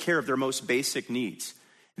and take care of their most basic needs.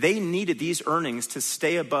 They needed these earnings to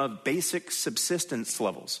stay above basic subsistence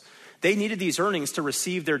levels. They needed these earnings to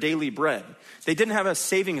receive their daily bread. They didn't have a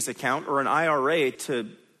savings account or an IRA to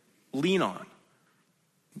lean on.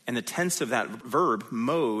 And the tense of that verb,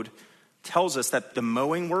 mowed, tells us that the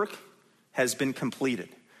mowing work has been completed,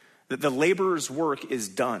 that the laborer's work is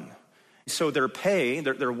done. So their pay,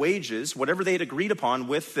 their wages, whatever they had agreed upon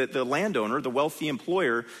with the landowner, the wealthy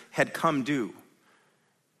employer, had come due.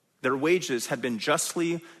 Their wages had been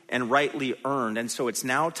justly and rightly earned, and so it's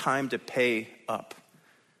now time to pay up.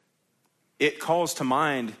 It calls to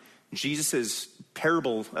mind Jesus'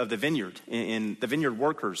 parable of the vineyard, in the vineyard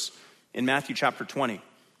workers in Matthew chapter 20.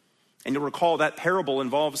 And you'll recall that parable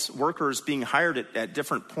involves workers being hired at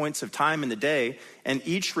different points of time in the day and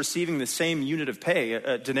each receiving the same unit of pay,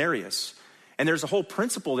 a denarius. And there's a whole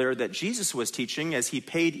principle there that Jesus was teaching as he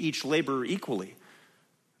paid each laborer equally.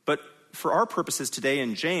 But for our purposes today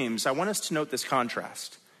in James, I want us to note this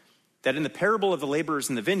contrast, that in the parable of the laborers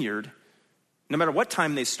in the vineyard, no matter what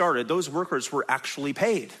time they started, those workers were actually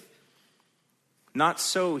paid. Not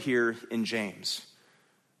so here in James.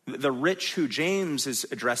 The rich who James is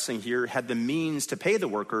addressing here had the means to pay the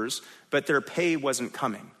workers, but their pay wasn't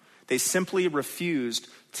coming. They simply refused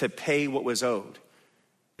to pay what was owed.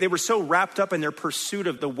 They were so wrapped up in their pursuit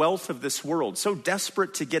of the wealth of this world, so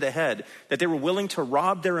desperate to get ahead, that they were willing to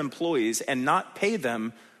rob their employees and not pay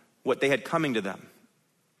them what they had coming to them.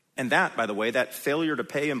 And that, by the way, that failure to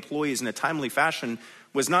pay employees in a timely fashion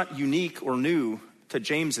was not unique or new to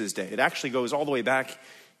James's day. It actually goes all the way back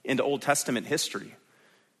into Old Testament history.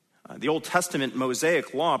 The Old Testament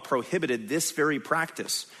Mosaic law prohibited this very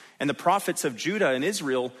practice, and the prophets of Judah and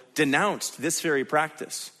Israel denounced this very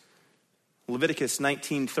practice. Leviticus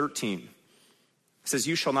 19:13 says,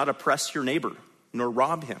 "You shall not oppress your neighbor, nor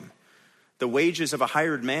rob him. The wages of a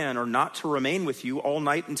hired man are not to remain with you all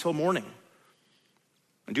night until morning."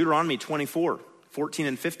 Deuteronomy 24:14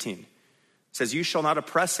 and 15 says, "You shall not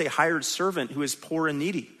oppress a hired servant who is poor and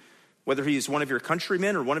needy, whether he is one of your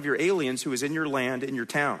countrymen or one of your aliens who is in your land, in your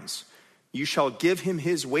towns. You shall give him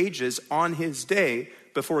his wages on his day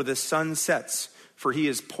before the sun sets, for he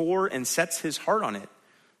is poor and sets his heart on it,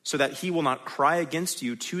 so that he will not cry against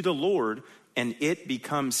you to the Lord, and it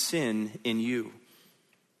becomes sin in you."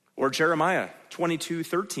 Or Jeremiah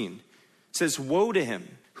 22:13 says, "Woe to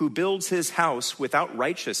him who builds his house without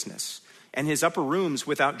righteousness and his upper rooms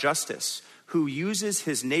without justice, who uses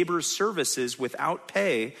his neighbor's services without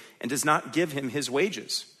pay and does not give him his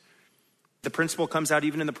wages." The principle comes out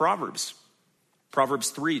even in the Proverbs. Proverbs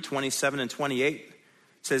 3:27 and 28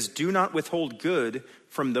 says, "Do not withhold good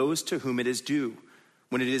from those to whom it is due,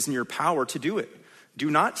 when it is in your power to do it. Do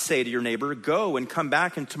not say to your neighbor, 'Go and come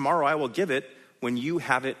back, and tomorrow I will give it,' when you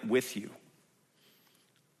have it with you."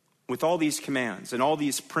 With all these commands and all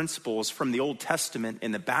these principles from the Old Testament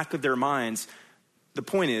in the back of their minds, the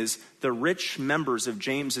point is, the rich members of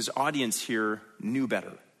James's audience here knew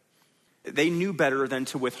better. They knew better than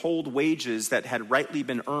to withhold wages that had rightly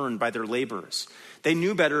been earned by their laborers. They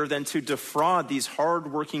knew better than to defraud these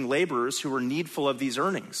hardworking laborers who were needful of these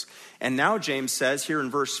earnings. And now James says here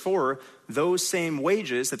in verse 4, those same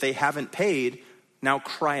wages that they haven't paid now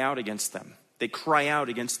cry out against them. They cry out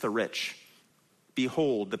against the rich.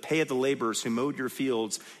 Behold, the pay of the laborers who mowed your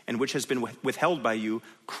fields and which has been withheld by you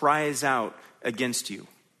cries out against you.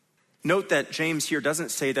 Note that James here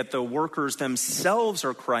doesn't say that the workers themselves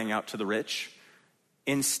are crying out to the rich.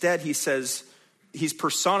 Instead, he says he's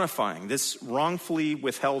personifying this wrongfully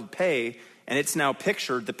withheld pay, and it's now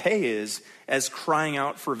pictured, the pay is, as crying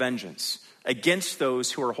out for vengeance against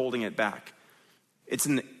those who are holding it back. It's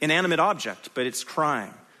an inanimate object, but it's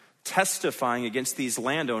crying, testifying against these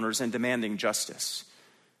landowners and demanding justice.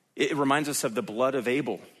 It reminds us of the blood of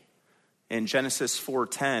Abel in Genesis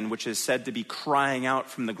 4:10, which is said to be crying out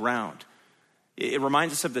from the ground. It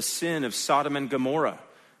reminds us of the sin of Sodom and Gomorrah,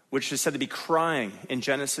 which is said to be crying in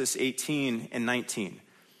Genesis 18 and 19.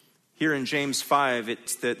 Here in James 5,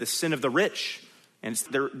 it's the sin of the rich, and it's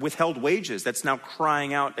their withheld wages that's now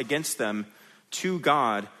crying out against them to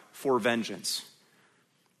God for vengeance.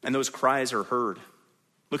 And those cries are heard.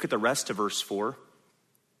 Look at the rest of verse 4.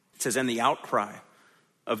 It says, and the outcry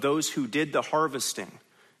of those who did the harvesting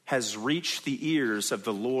has reached the ears of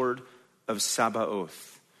the Lord of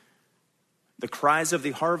Sabaoth. The cries of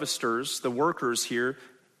the harvesters, the workers here,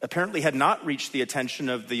 apparently had not reached the attention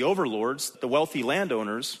of the overlords, the wealthy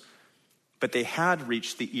landowners, but they had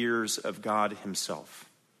reached the ears of God himself.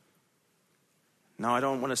 Now, I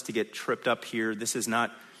don't want us to get tripped up here. This is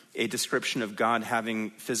not a description of God having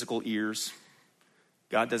physical ears.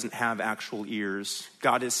 God doesn't have actual ears.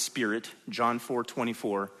 God is spirit, John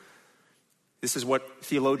 4:24. This is what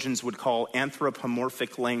theologians would call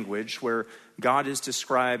anthropomorphic language, where God is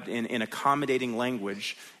described in accommodating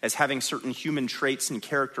language as having certain human traits and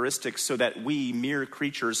characteristics so that we, mere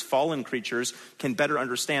creatures, fallen creatures, can better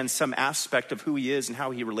understand some aspect of who he is and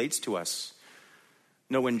how he relates to us.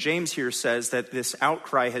 No, when James here says that this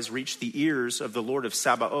outcry has reached the ears of the Lord of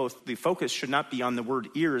Sabaoth, the focus should not be on the word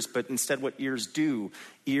ears, but instead what ears do.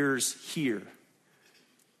 Ears hear.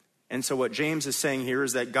 And so what James is saying here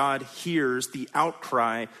is that God hears the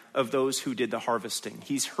outcry of those who did the harvesting.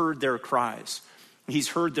 He's heard their cries. He's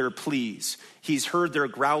heard their pleas. He's heard their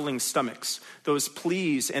growling stomachs. Those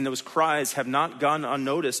pleas and those cries have not gone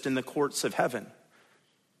unnoticed in the courts of heaven.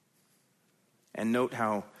 And note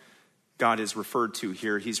how God is referred to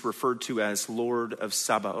here. He's referred to as Lord of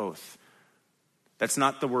Sabaoth. That's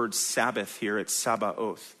not the word Sabbath here, it's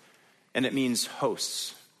Sabaoth. And it means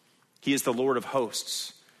hosts. He is the Lord of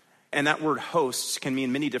hosts. And that word hosts can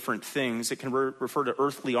mean many different things. It can refer to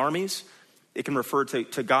earthly armies. It can refer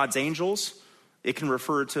to God's angels. It can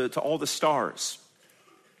refer to all the stars.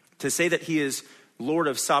 To say that he is Lord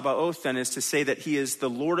of Sabaoth then is to say that he is the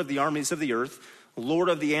Lord of the armies of the earth, Lord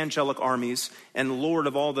of the angelic armies, and Lord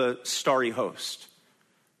of all the starry host.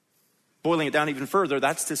 Boiling it down even further,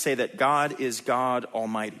 that's to say that God is God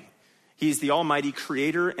Almighty. He's the almighty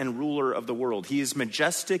creator and ruler of the world. He is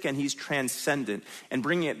majestic and he's transcendent. And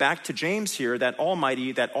bringing it back to James here, that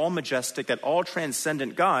almighty, that all majestic, that all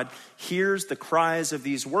transcendent God hears the cries of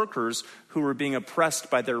these workers who were being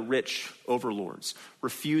oppressed by their rich overlords,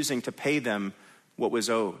 refusing to pay them what was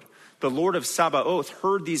owed. The Lord of Sabaoth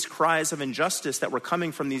heard these cries of injustice that were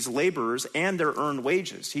coming from these laborers and their earned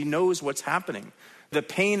wages. He knows what's happening. The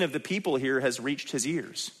pain of the people here has reached his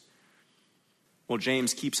ears. Well,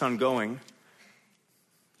 James keeps on going.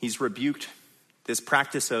 He's rebuked this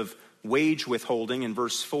practice of wage withholding in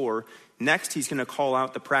verse 4. Next, he's going to call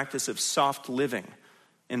out the practice of soft living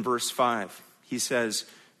in verse 5. He says,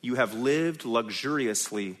 you have lived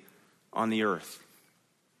luxuriously on the earth.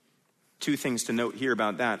 Two things to note here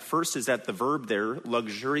about that. First is that the verb there,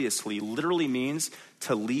 luxuriously, literally means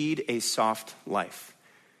to lead a soft life.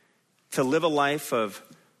 To live a life of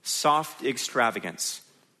soft extravagance,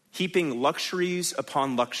 heaping luxuries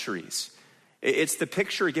upon luxuries. It's the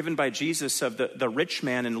picture given by Jesus of the rich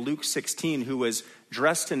man in Luke 16 who was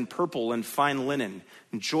dressed in purple and fine linen,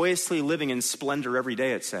 joyously living in splendor every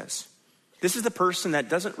day, it says. This is the person that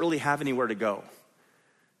doesn't really have anywhere to go.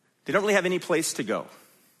 They don't really have any place to go.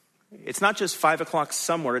 It's not just 5 o'clock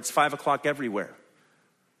somewhere, it's 5 o'clock everywhere.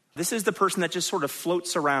 This is the person that just sort of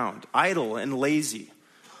floats around, idle and lazy,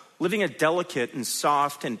 living a delicate and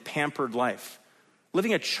soft and pampered life.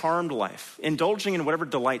 Living a charmed life, indulging in whatever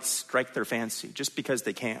delights strike their fancy, just because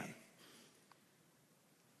they can.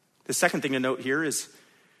 The second thing to note here is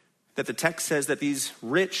that the text says that these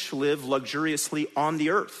rich live luxuriously on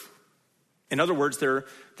the earth. In other words, their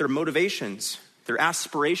motivations, their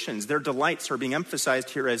aspirations, their delights are being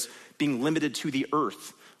emphasized here as being limited to the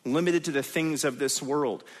earth, limited to the things of this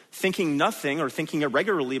world, thinking nothing or thinking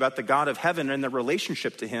irregularly about the God of heaven and their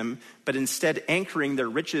relationship to him, but instead anchoring their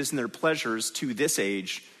riches and their pleasures to this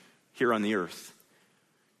age here on the earth.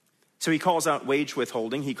 So he calls out wage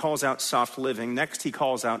withholding. He calls out soft living. Next, he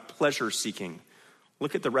calls out pleasure seeking.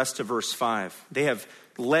 Look at the rest of verse 5. They have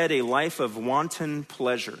led a life of wanton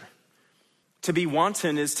pleasure. To be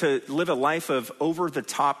wanton is to live a life of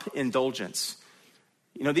over-the-top indulgence.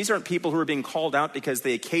 You know, these aren't people who are being called out because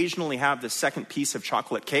they occasionally have the second piece of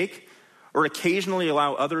chocolate cake or occasionally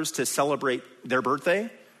allow others to celebrate their birthday.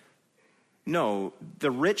 No, the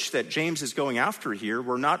rich that James is going after here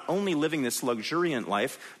were not only living this luxuriant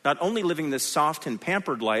life, not only living this soft and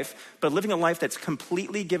pampered life, but living a life that's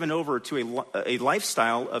completely given over to a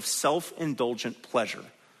lifestyle of self-indulgent pleasure,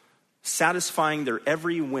 satisfying their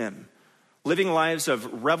every whim, living lives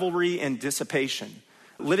of revelry and dissipation,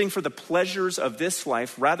 living for the pleasures of this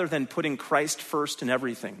life rather than putting Christ first in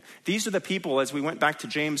everything. These are the people, as we went back to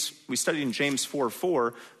James, we studied in James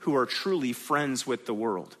 4:4, who are truly friends with the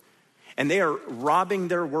world. And they are robbing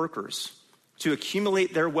their workers to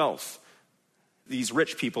accumulate their wealth. These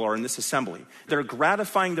rich people are in this assembly. They're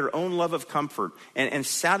gratifying their own love of comfort and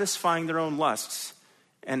satisfying their own lusts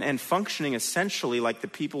and functioning essentially like the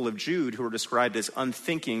people of Jude who are described as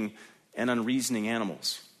unthinking and unreasoning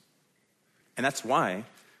animals. And that's why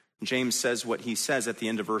James says what he says at the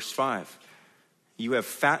end of verse 5. You have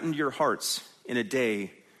fattened your hearts in a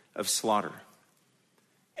day of slaughter.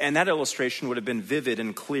 And that illustration would have been vivid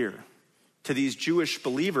and clear to these Jewish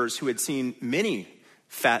believers who had seen many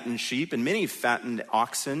fattened sheep and many fattened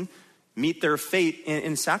oxen meet their fate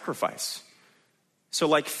in sacrifice. So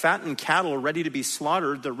like fattened cattle ready to be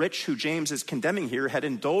slaughtered, the rich who James is condemning here had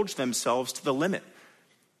indulged themselves to the limit.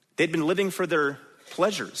 They'd been living for their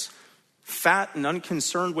pleasures, fat and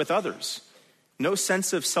unconcerned with others. No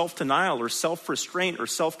sense of self-denial or self-restraint or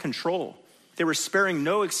self-control. They were sparing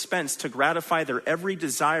no expense to gratify their every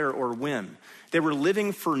desire or whim. They were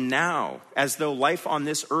living for now as though life on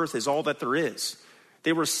this earth is all that there is.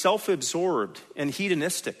 They were self-absorbed and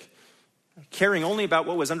hedonistic, caring only about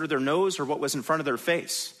what was under their nose or what was in front of their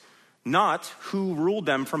face, not who ruled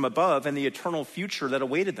them from above and the eternal future that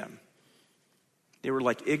awaited them. They were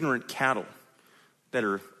like ignorant cattle that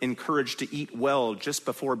are encouraged to eat well just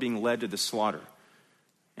before being led to the slaughter.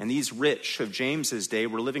 And these rich of James's day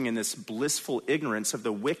were living in this blissful ignorance of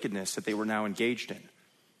the wickedness that they were now engaged in.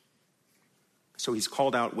 So he's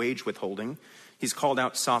called out wage withholding. He's called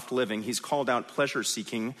out soft living. He's called out pleasure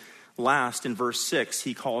seeking. Last, in verse 6,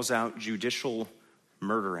 he calls out judicial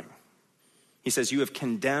murdering. He says, you have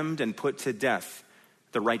condemned and put to death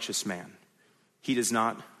the righteous man. He does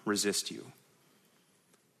not resist you.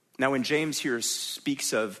 Now, when James here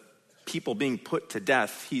speaks of people being put to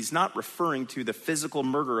death, he's not referring to the physical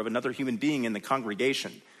murder of another human being in the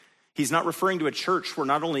congregation. He's not referring to a church where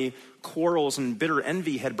not only quarrels and bitter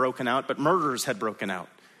envy had broken out, but murders had broken out.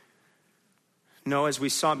 No, as we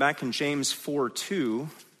saw back in James 4:2,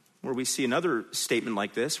 where we see another statement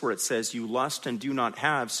like this, where it says, you lust and do not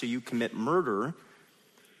have, so you commit murder.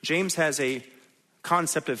 James has a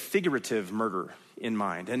concept of figurative murder in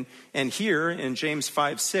mind. And here in James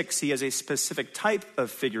 5:6, he has a specific type of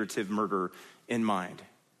figurative murder in mind,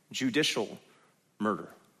 judicial murder.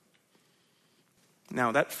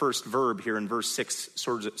 Now, that first verb here in verse 6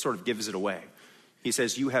 sort of gives it away. He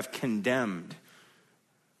says, you have condemned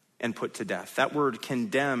and put to death. That word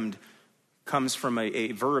condemned comes from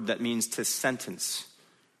a verb that means to sentence.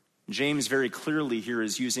 James very clearly here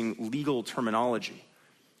is using legal terminology.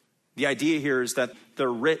 The idea here is that the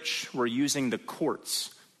rich were using the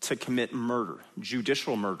courts to commit murder,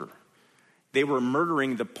 judicial murder. They were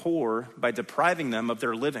murdering the poor by depriving them of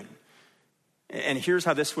their living. And here's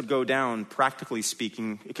how this would go down, practically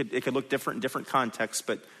speaking. It could look different in different contexts,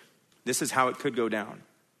 but this is how it could go down.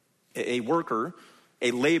 A worker,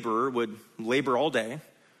 a laborer, would labor all day,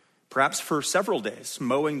 perhaps for several days,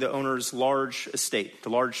 mowing the owner's large estate, the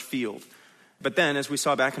large field. But then, as we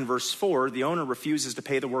saw back in verse 4, the owner refuses to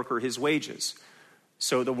pay the worker his wages.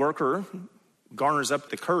 So the worker garners up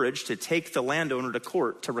the courage to take the landowner to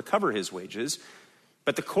court to recover his wages.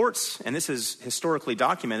 But the courts, and this is historically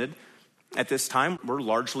documented, at this time were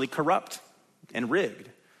largely corrupt and rigged.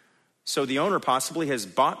 So the owner possibly has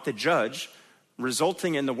bought the judge,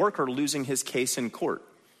 resulting in the worker losing his case in court.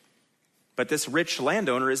 But this rich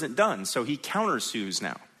landowner isn't done, so he countersues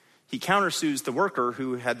now. He countersues the worker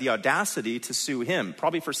who had the audacity to sue him,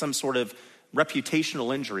 probably for some sort of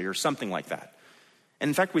reputational injury or something like that. And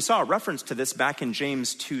in fact, we saw a reference to this back in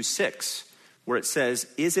James 2:6, where it says,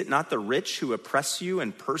 is it not the rich who oppress you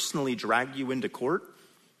and personally drag you into court?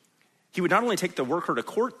 He would not only take the worker to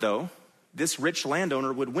court, though, this rich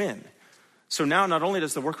landowner would win. So now not only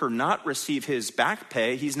does the worker not receive his back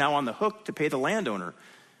pay, he's now on the hook to pay the landowner.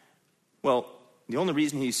 Well, the only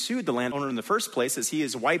reason he sued the landowner in the first place is he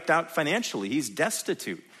is wiped out financially. He's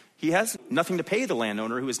destitute. He has nothing to pay the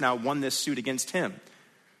landowner who has now won this suit against him.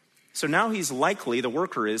 So now he's likely, the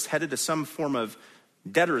worker is, headed to some form of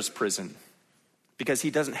debtor's prison because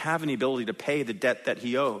he doesn't have any ability to pay the debt that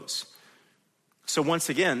he owes. So once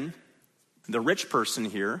again, the rich person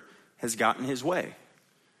here has gotten his way.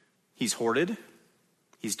 He's hoarded,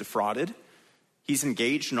 he's defrauded, he's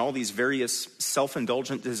engaged in all these various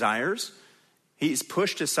self-indulgent desires. He's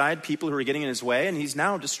pushed aside people who are getting in his way, and he's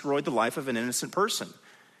now destroyed the life of an innocent person.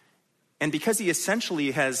 And because he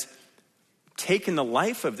essentially has taken the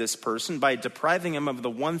life of this person by depriving him of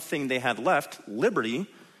the one thing they had left, liberty,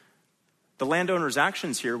 the landowner's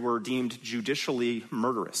actions here were deemed judicially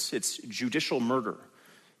murderous. It's judicial murder.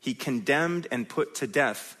 He condemned and put to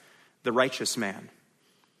death the righteous man.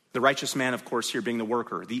 The righteous man, of course, here being the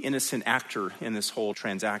worker, the innocent actor in this whole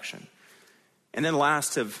transaction. And then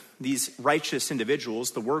last of these righteous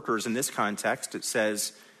individuals, the workers in this context, it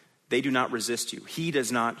says, they do not resist you. He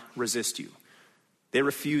does not resist you. They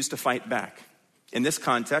refuse to fight back. In this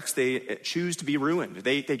context, they choose to be ruined.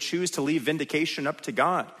 They choose to leave vindication up to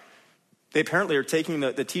God. They apparently are taking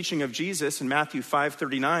the teaching of Jesus in Matthew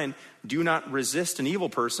 5:39, do not resist an evil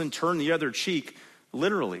person, turn the other cheek,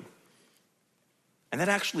 literally. And that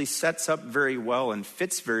actually sets up very well and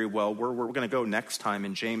fits very well where we're going to go next time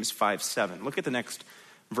in James 5:7. Look at the next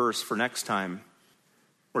verse for next time,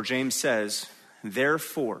 where James says,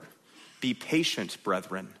 therefore, be patient,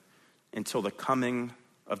 brethren, until the coming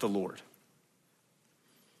of the Lord.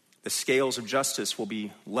 The scales of justice will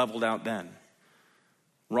be leveled out then.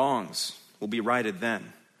 Wrongs will be righted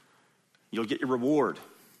then. You'll get your reward,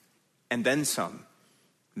 and then some,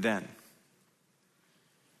 then.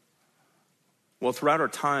 Well, throughout our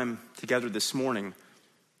time together this morning,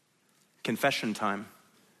 confession time,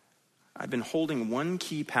 I've been holding one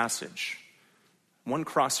key passage, one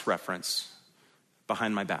cross-reference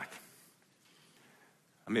behind my back.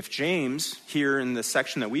 If James, here in the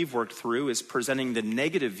section that we've worked through, is presenting the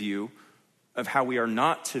negative view of how we are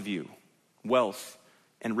not to view wealth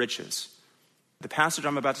and riches, the passage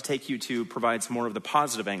I'm about to take you to provides more of the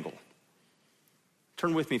positive angle.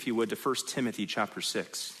 Turn with me, if you would, to 1 Timothy chapter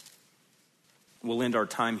 6. We'll end our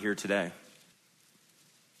time here today.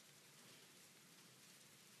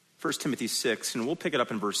 1 Timothy 6, and we'll pick it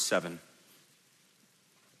up in verse 7.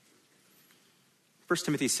 1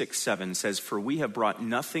 Timothy 6:7 says, for we have brought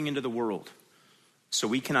nothing into the world, so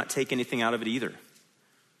we cannot take anything out of it either.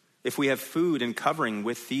 If we have food and covering,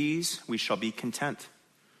 with these we shall be content.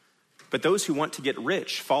 But those who want to get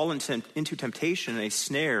rich fall into temptation and a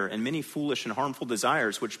snare and many foolish and harmful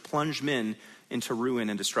desires, which plunge men into ruin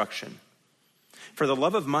and destruction. For the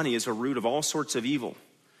love of money is a root of all sorts of evil,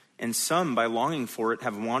 and some, by longing for it,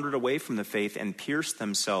 have wandered away from the faith and pierced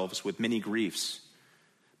themselves with many griefs.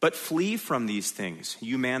 But flee from these things,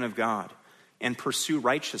 you man of God, and pursue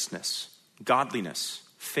righteousness, godliness,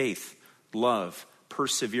 faith, love,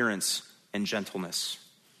 perseverance, and gentleness.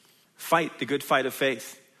 Fight the good fight of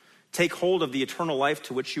faith. Take hold of the eternal life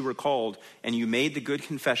to which you were called, and you made the good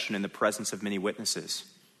confession in the presence of many witnesses.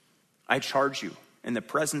 I charge you, in the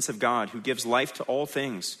presence of God, who gives life to all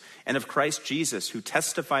things, and of Christ Jesus, who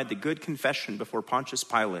testified the good confession before Pontius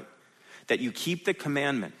Pilate, that you keep the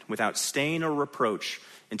commandment without stain or reproach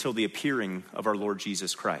until the appearing of our Lord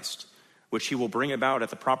Jesus Christ, which he will bring about at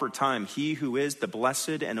the proper time, he who is the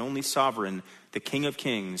blessed and only sovereign, the King of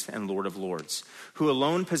kings and Lord of lords, who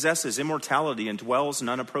alone possesses immortality and dwells in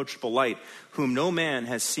unapproachable light, whom no man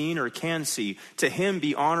has seen or can see. To him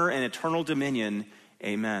be honor and eternal dominion.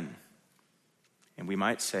 Amen. And we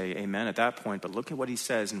might say amen at that point, but look at what he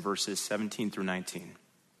says in verses 17 through 19.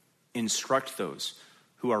 Instruct those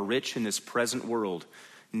who are rich in this present world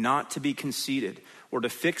not to be conceited or to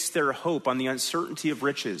fix their hope on the uncertainty of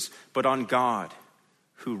riches, but on God,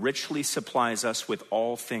 who richly supplies us with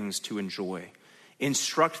all things to enjoy.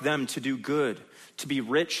 Instruct them to do good, to be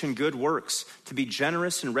rich in good works, to be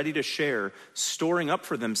generous and ready to share, storing up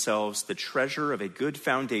for themselves the treasure of a good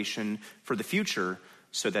foundation for the future,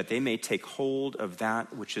 so that they may take hold of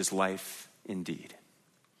that which is life indeed.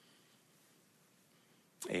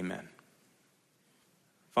 Amen.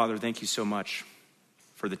 Father, thank you so much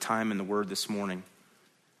for the time and the word this morning.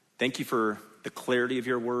 Thank you for the clarity of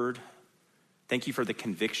your word. Thank you for the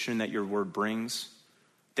conviction that your word brings.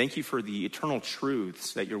 Thank you for the eternal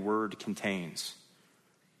truths that your word contains.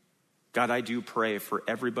 God, I do pray for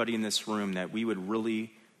everybody in this room that we would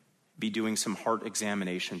really be doing some heart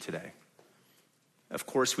examination today. Of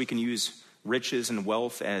course, we can use riches and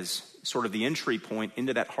wealth as sort of the entry point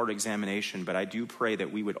into that heart examination, but I do pray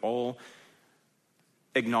that we would all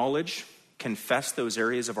acknowledge, confess those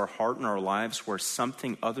areas of our heart and our lives where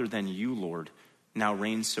something other than you, Lord, now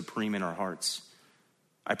reigns supreme in our hearts.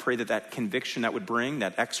 I pray that that conviction that would bring,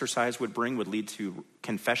 that exercise would bring, would lead to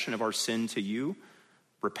confession of our sin to you,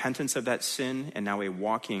 repentance of that sin, and now a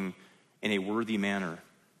walking in a worthy manner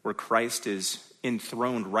where Christ is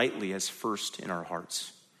enthroned rightly as first in our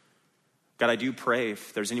hearts. God, I do pray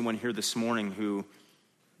if there's anyone here this morning who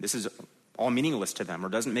this is all meaningless to them or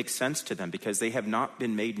doesn't make sense to them because they have not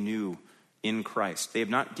been made new in Christ. They have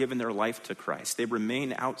not given their life to Christ. They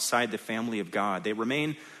remain outside the family of God. They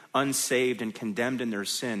remain unsaved and condemned in their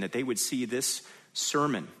sin, that they would see this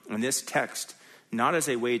sermon and this text not as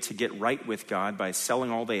a way to get right with God by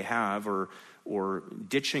selling all they have or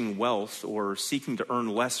ditching wealth or seeking to earn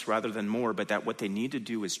less rather than more, but that what they need to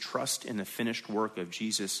do is trust in the finished work of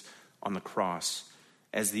Jesus on the cross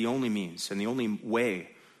as the only means and the only way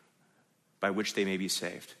by which they may be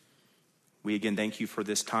saved. We again thank you for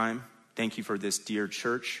this time. Thank you for this dear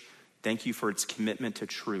church. Thank you for its commitment to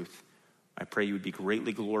truth. I pray you would be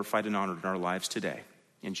greatly glorified and honored in our lives today.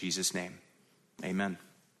 In Jesus' name, amen.